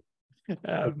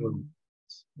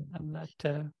 And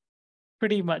that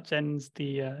pretty much ends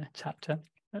the chapter.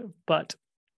 But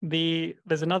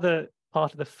there's another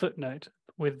part of the footnote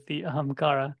with the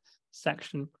Ahamkara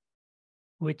section,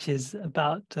 which is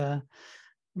about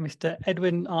Mr.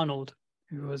 Edwin Arnold,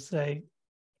 who was a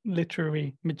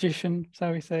literary magician,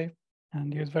 so we say,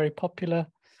 and he was very popular.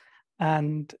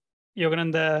 And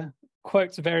Yogananda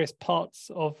quotes various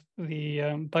parts of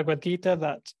the Bhagavad Gita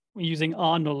that using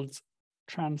Arnold's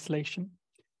translation.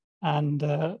 And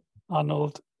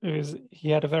Arnold, he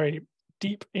had a very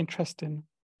deep interest in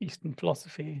Eastern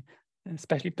philosophy,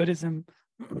 especially Buddhism,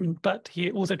 but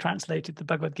he also translated the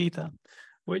Bhagavad Gita,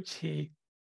 which he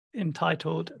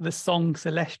entitled The Song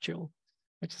Celestial,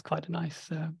 which is quite a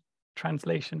nice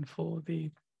translation for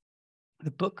the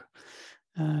book.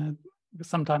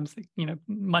 Sometimes,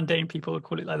 mundane people would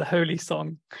call it like the holy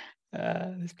song,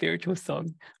 the spiritual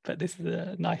song, but this is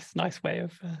a nice way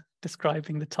of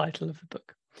describing the title of the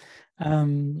book.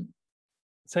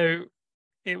 So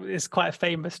it is quite a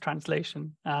famous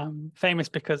translation, famous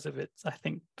because of its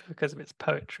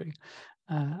poetry,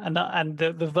 and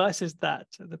the verses that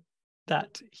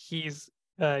he's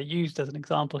used as an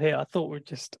example here, I thought would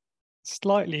just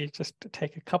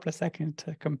take a couple of seconds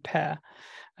to compare.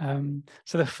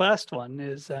 So the first one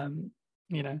is,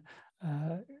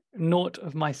 naught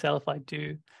of myself I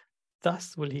do,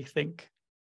 thus will he think,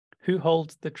 who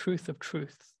holds the truth of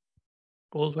truths,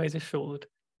 always assured,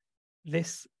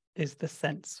 this is the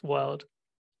sense world,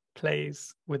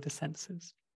 plays with the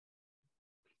senses.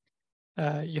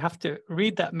 you have to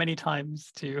read that many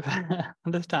times to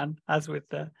understand, as with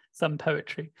some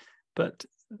poetry. But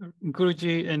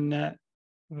Guruji in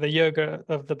the Yoga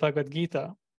of the Bhagavad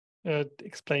Gita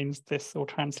explains this, or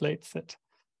translates it,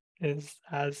 is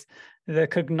as the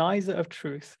cognizer of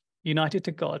truth, united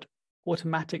to God,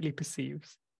 automatically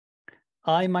perceives,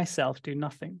 I myself do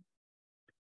nothing.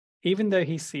 Even though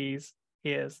he sees,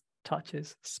 hears,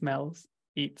 touches, smells,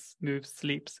 eats, moves,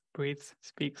 sleeps, breathes,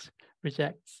 speaks,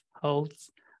 rejects,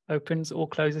 holds, opens or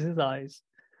closes his eyes,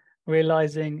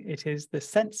 realizing it is the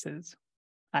senses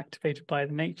activated by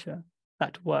the nature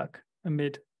that work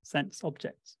amid sense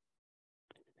objects.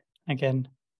 Again,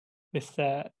 this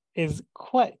is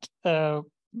quite a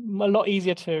lot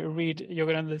easier to read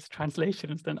Yogananda's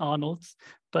translations than Arnold's,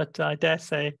 but I dare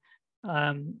say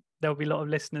there will be a lot of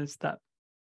listeners that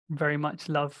very much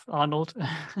love Arnold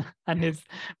and his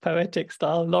poetic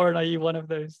style. Lauren, are you one of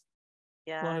those?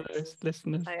 Yeah, one of those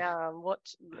listeners? I am.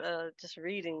 Just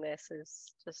reading this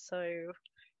is just so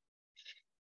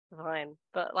divine.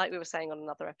 But like we were saying on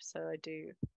another episode, I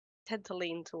do tend to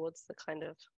lean towards the kind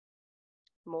of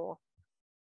more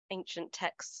ancient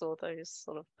texts or those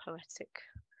sort of poetic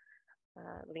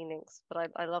leanings.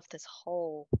 But I love this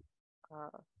whole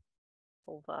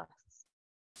verse.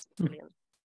 It's brilliant.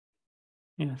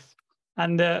 Yes.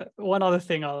 And one other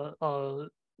thing I'll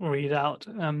read out,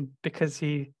 because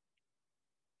he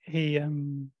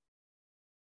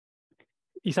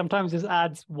sometimes just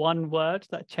adds one word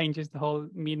that changes the whole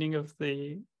meaning of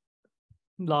the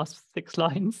last 6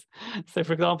 lines. So,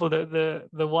 for example, the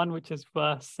one which is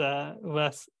verse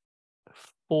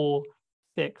 4,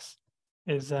 6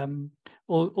 is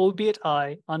albeit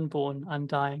I, unborn,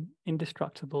 undying,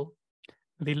 indestructible,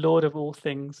 the Lord of all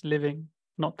things, living,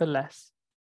 not the less,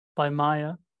 by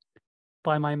Maya,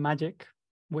 by my magic,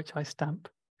 which I stamp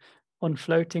on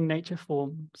floating nature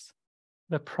forms,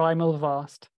 the primal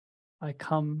vast, I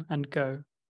come and go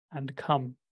and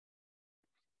come.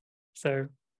 So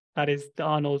that is the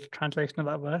Arnold translation of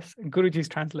that verse. And Guruji's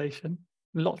translation,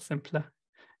 a lot simpler,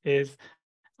 is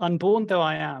unborn though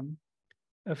I am,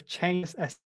 of changeless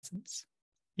essence,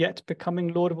 yet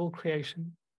becoming laudable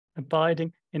creation,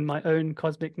 abiding in my own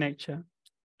cosmic nature,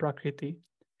 Prakriti,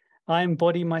 I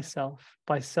embody myself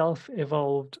by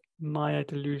self-evolved Maya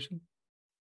delusion.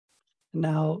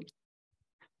 Now,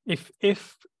 if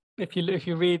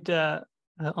you read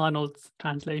Arnold's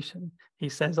translation, he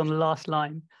says on the last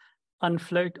line, on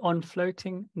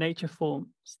floating nature forms,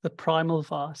 the primal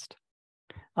vast,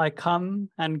 I come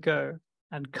and go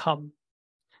and come.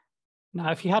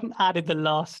 Now, if he hadn't added the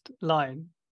last line,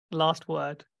 last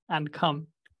word, and come,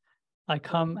 I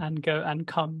come and go and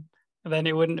come, then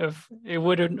it wouldn't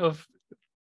have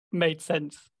made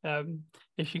sense.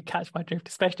 If you catch my drift,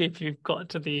 especially if you've got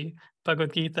to the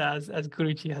Bhagavad Gita as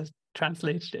Guruji has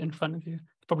translated it in front of you.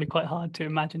 It's probably quite hard to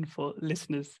imagine for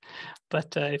listeners,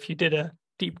 but if you did a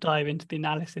deep dive into the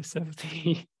analysis of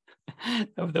the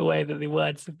of the way that the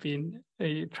words have been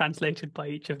translated by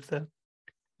each of the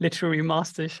literary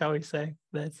masters, shall we say,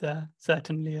 there's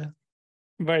certainly a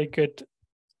very good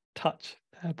touch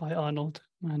by Arnold,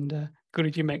 and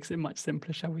Guruji makes it much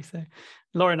simpler, shall we say.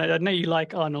 Lauren, I know you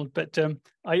like Arnold, but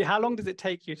how long does it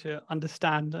take you to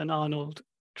understand an Arnold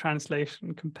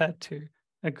translation compared to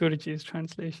a Guruji's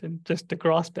translation, just to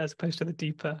grasp it as opposed to the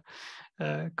deeper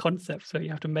concepts so you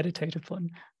have to meditate upon?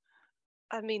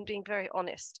 I mean, being very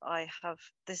honest,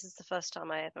 this is the first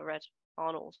time I ever read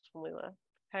Arnold when we were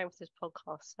preparing for this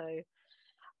podcast, so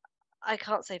I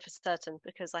can't say for certain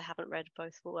because I haven't read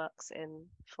both works in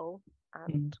full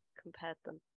and compared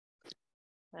them.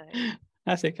 So.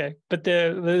 That's okay, but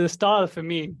the style for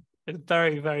me is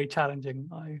very, very challenging.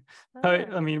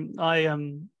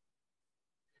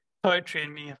 Poetry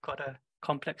and me have got a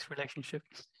complex relationship.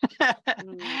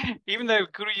 Even though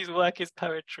Guruji's work is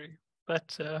poetry,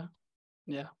 but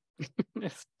yeah,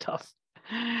 it's tough.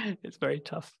 It's very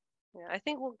tough. Yeah, I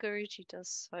think what Guruji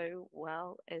does so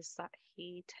well is that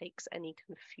he takes any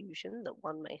confusion that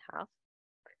one may have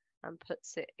and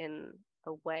puts it in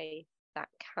a way that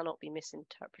cannot be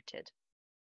misinterpreted.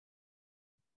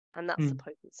 And that's the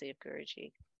potency of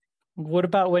Guruji. What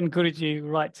about when Guruji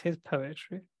writes his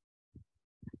poetry?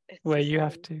 Where you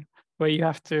have to,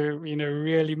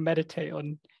 really meditate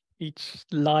on each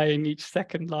line, each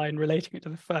second line, relating it to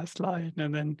the first line,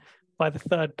 and then by the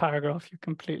third paragraph, you're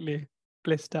completely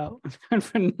blissed out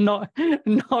for not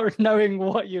knowing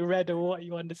what you read or what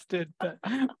you understood, but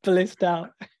blissed out.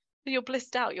 You're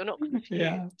blissed out. You're not confused.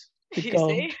 Yeah, you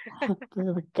see,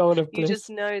 the goal of bliss. You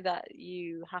just know that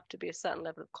you have to be a certain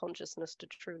level of consciousness to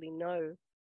truly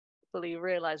fully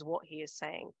realize what he is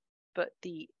saying. But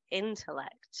the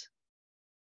intellect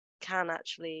can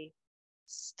actually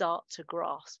start to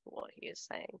grasp what he is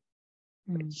saying,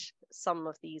 which some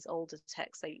of these older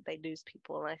texts, they lose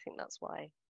people, and I think that's why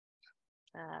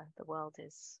the world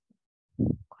is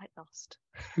quite lost,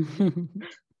 to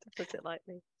put it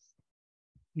lightly.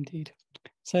 Indeed.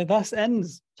 So thus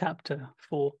ends chapter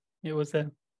 4. It was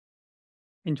an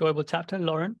enjoyable chapter.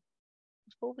 Lauren?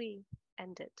 Before we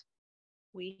end it,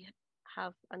 we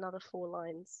have another 4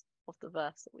 lines of the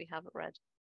verse that we haven't read,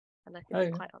 and I think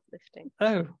it's quite uplifting.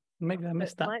 Oh, maybe I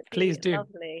missed that. Please do.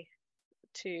 Lovely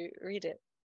to read it.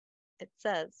 It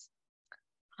says,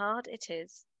 "Hard it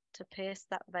is to pierce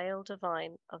that veil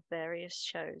divine of various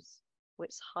shows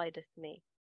which hideth me,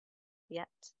 yet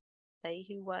they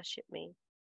who worship me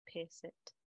pierce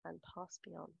it and pass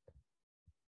beyond."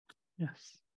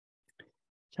 Yes.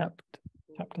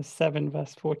 Chapter 7,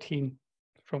 verse 14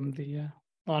 from the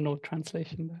Arnold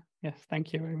translation there. Yes,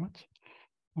 thank you very much.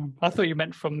 I thought you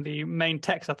meant from the main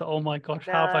text. I thought, oh my gosh,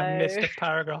 how have I missed a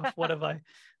paragraph? What have I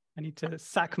need to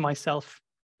sack myself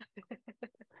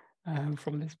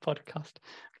from this podcast.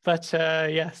 But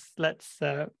yes, let's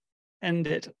end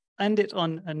it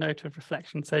on a note of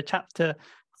reflection. So chapter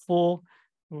 4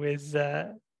 was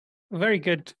a very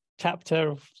good chapter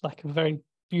of like a very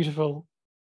beautiful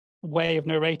way of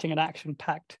narrating an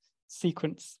action-packed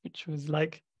sequence, which was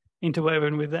like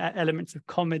interwoven with elements of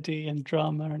comedy and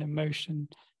drama and emotion,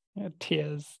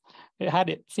 tears.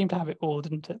 It seemed to have it all,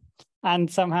 didn't it? And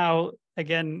somehow,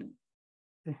 again,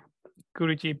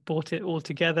 Guruji brought it all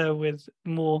together with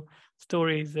more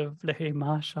stories of Lahiri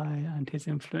Mahasaya and his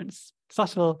influence,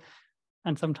 subtle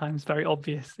and sometimes very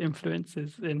obvious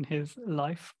influences in his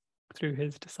life through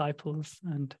his disciples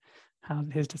and how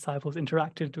his disciples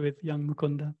interacted with young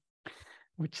Mukunda,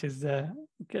 which is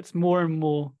gets more and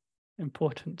more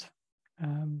important.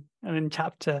 And in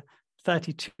chapter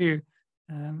 32,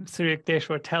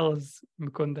 Suryakdeshwar tells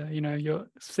Mukunda, you know,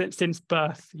 since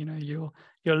birth, you know,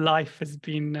 your life has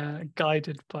been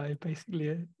guided by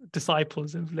basically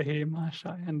disciples of Lahiri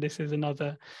Mahasaya, and this is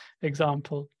another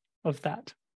example of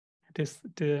that,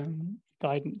 the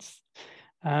guidance.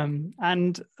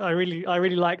 And I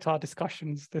really liked our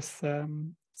discussions this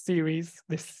series,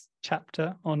 this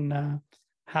chapter on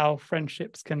how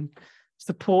friendships can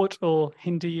support or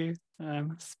hinder you,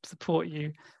 support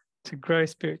you to grow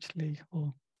spiritually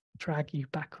or drag you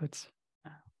backwards,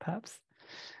 perhaps.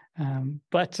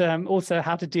 But also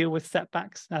how to deal with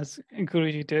setbacks, as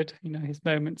Guruji did, you know, his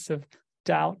moments of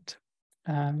doubt,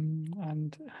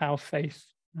 and how faith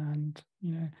and,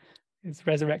 you know, his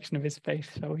resurrection of his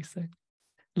faith, shall we say.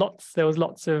 There was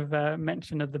lots of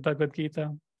mention of the Bhagavad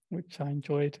Gita, which I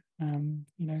enjoyed. You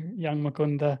know, young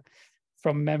Mukunda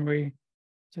from memory,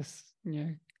 just, you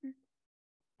know,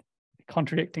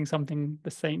 contradicting something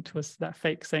that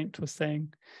fake saint was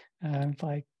saying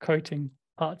by quoting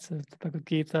parts of the Bhagavad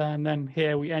Gita. And then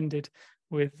here we ended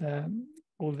with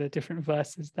all the different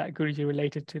verses that Guruji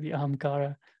related to the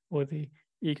ahamkara, or the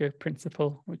ego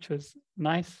principle, which was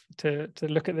nice to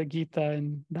look at the Gita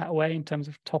in that way in terms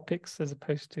of topics, as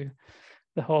opposed to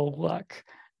the whole work,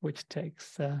 which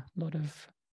takes a lot of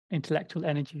intellectual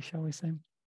energy, shall we say.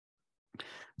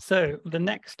 So the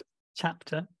next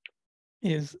chapter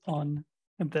is on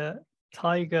the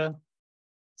tiger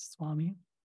Swami.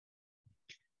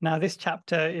 Now this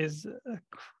chapter is,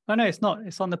 oh no, it's not.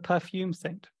 It's on the perfume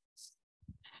saint.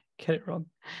 Get it wrong.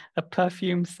 A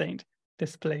perfume saint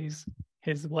displays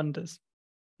his wonders.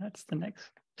 That's the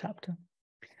next chapter.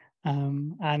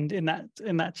 And in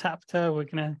that chapter, we're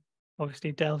going to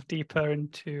obviously delve deeper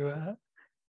into.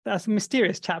 That's a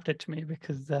mysterious chapter to me,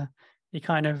 because he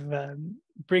kind of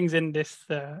brings in this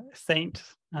saint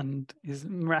and his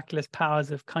miraculous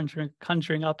powers of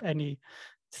conjuring up any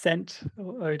scent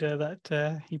or odor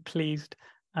that he pleased,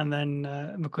 and then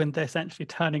Mukunda essentially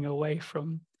turning away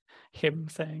from him,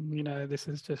 saying, you know, this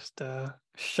is just a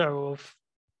show of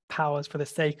powers for the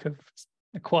sake of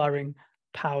acquiring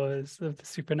powers of the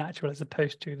supernatural, as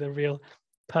opposed to the real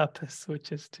purpose,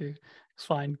 which is to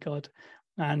find God.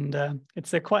 And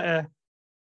it's quite a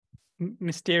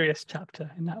mysterious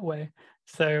chapter in that way.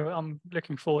 So I'm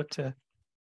looking forward to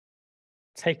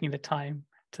taking the time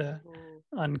to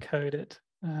uncode it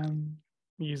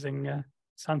using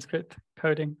Sanskrit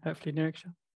coding, hopefully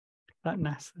Niriksha, that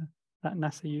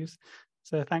NASA use.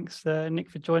 So thanks, Nick,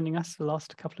 for joining us the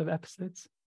last couple of episodes.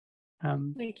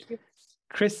 Thank you.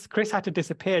 Chris had to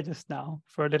disappear just now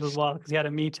for a little while because he had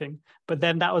a meeting, but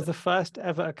then that was the first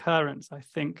ever occurrence, I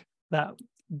think, that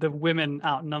the women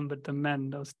outnumbered the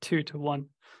men. That was 2-1.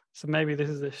 So maybe this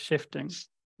is a shifting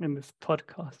in this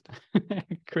podcast.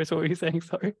 Chris, what were you saying?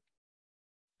 Sorry.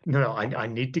 No, I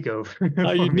need to go.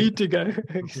 Oh, you need to go.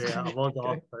 Yeah, I was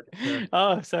off. But,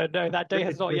 oh, so no, that day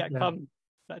has not yet come.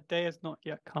 That day has not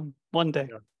yet come. One day,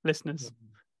 Yeah. listeners,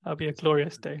 that'll be a It's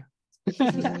glorious day.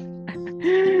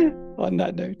 On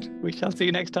that note, we shall see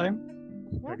you next time.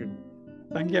 very good.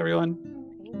 Thank you, everyone.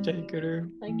 Jai Guru.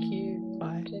 Thank you.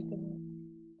 Bye. Jacob.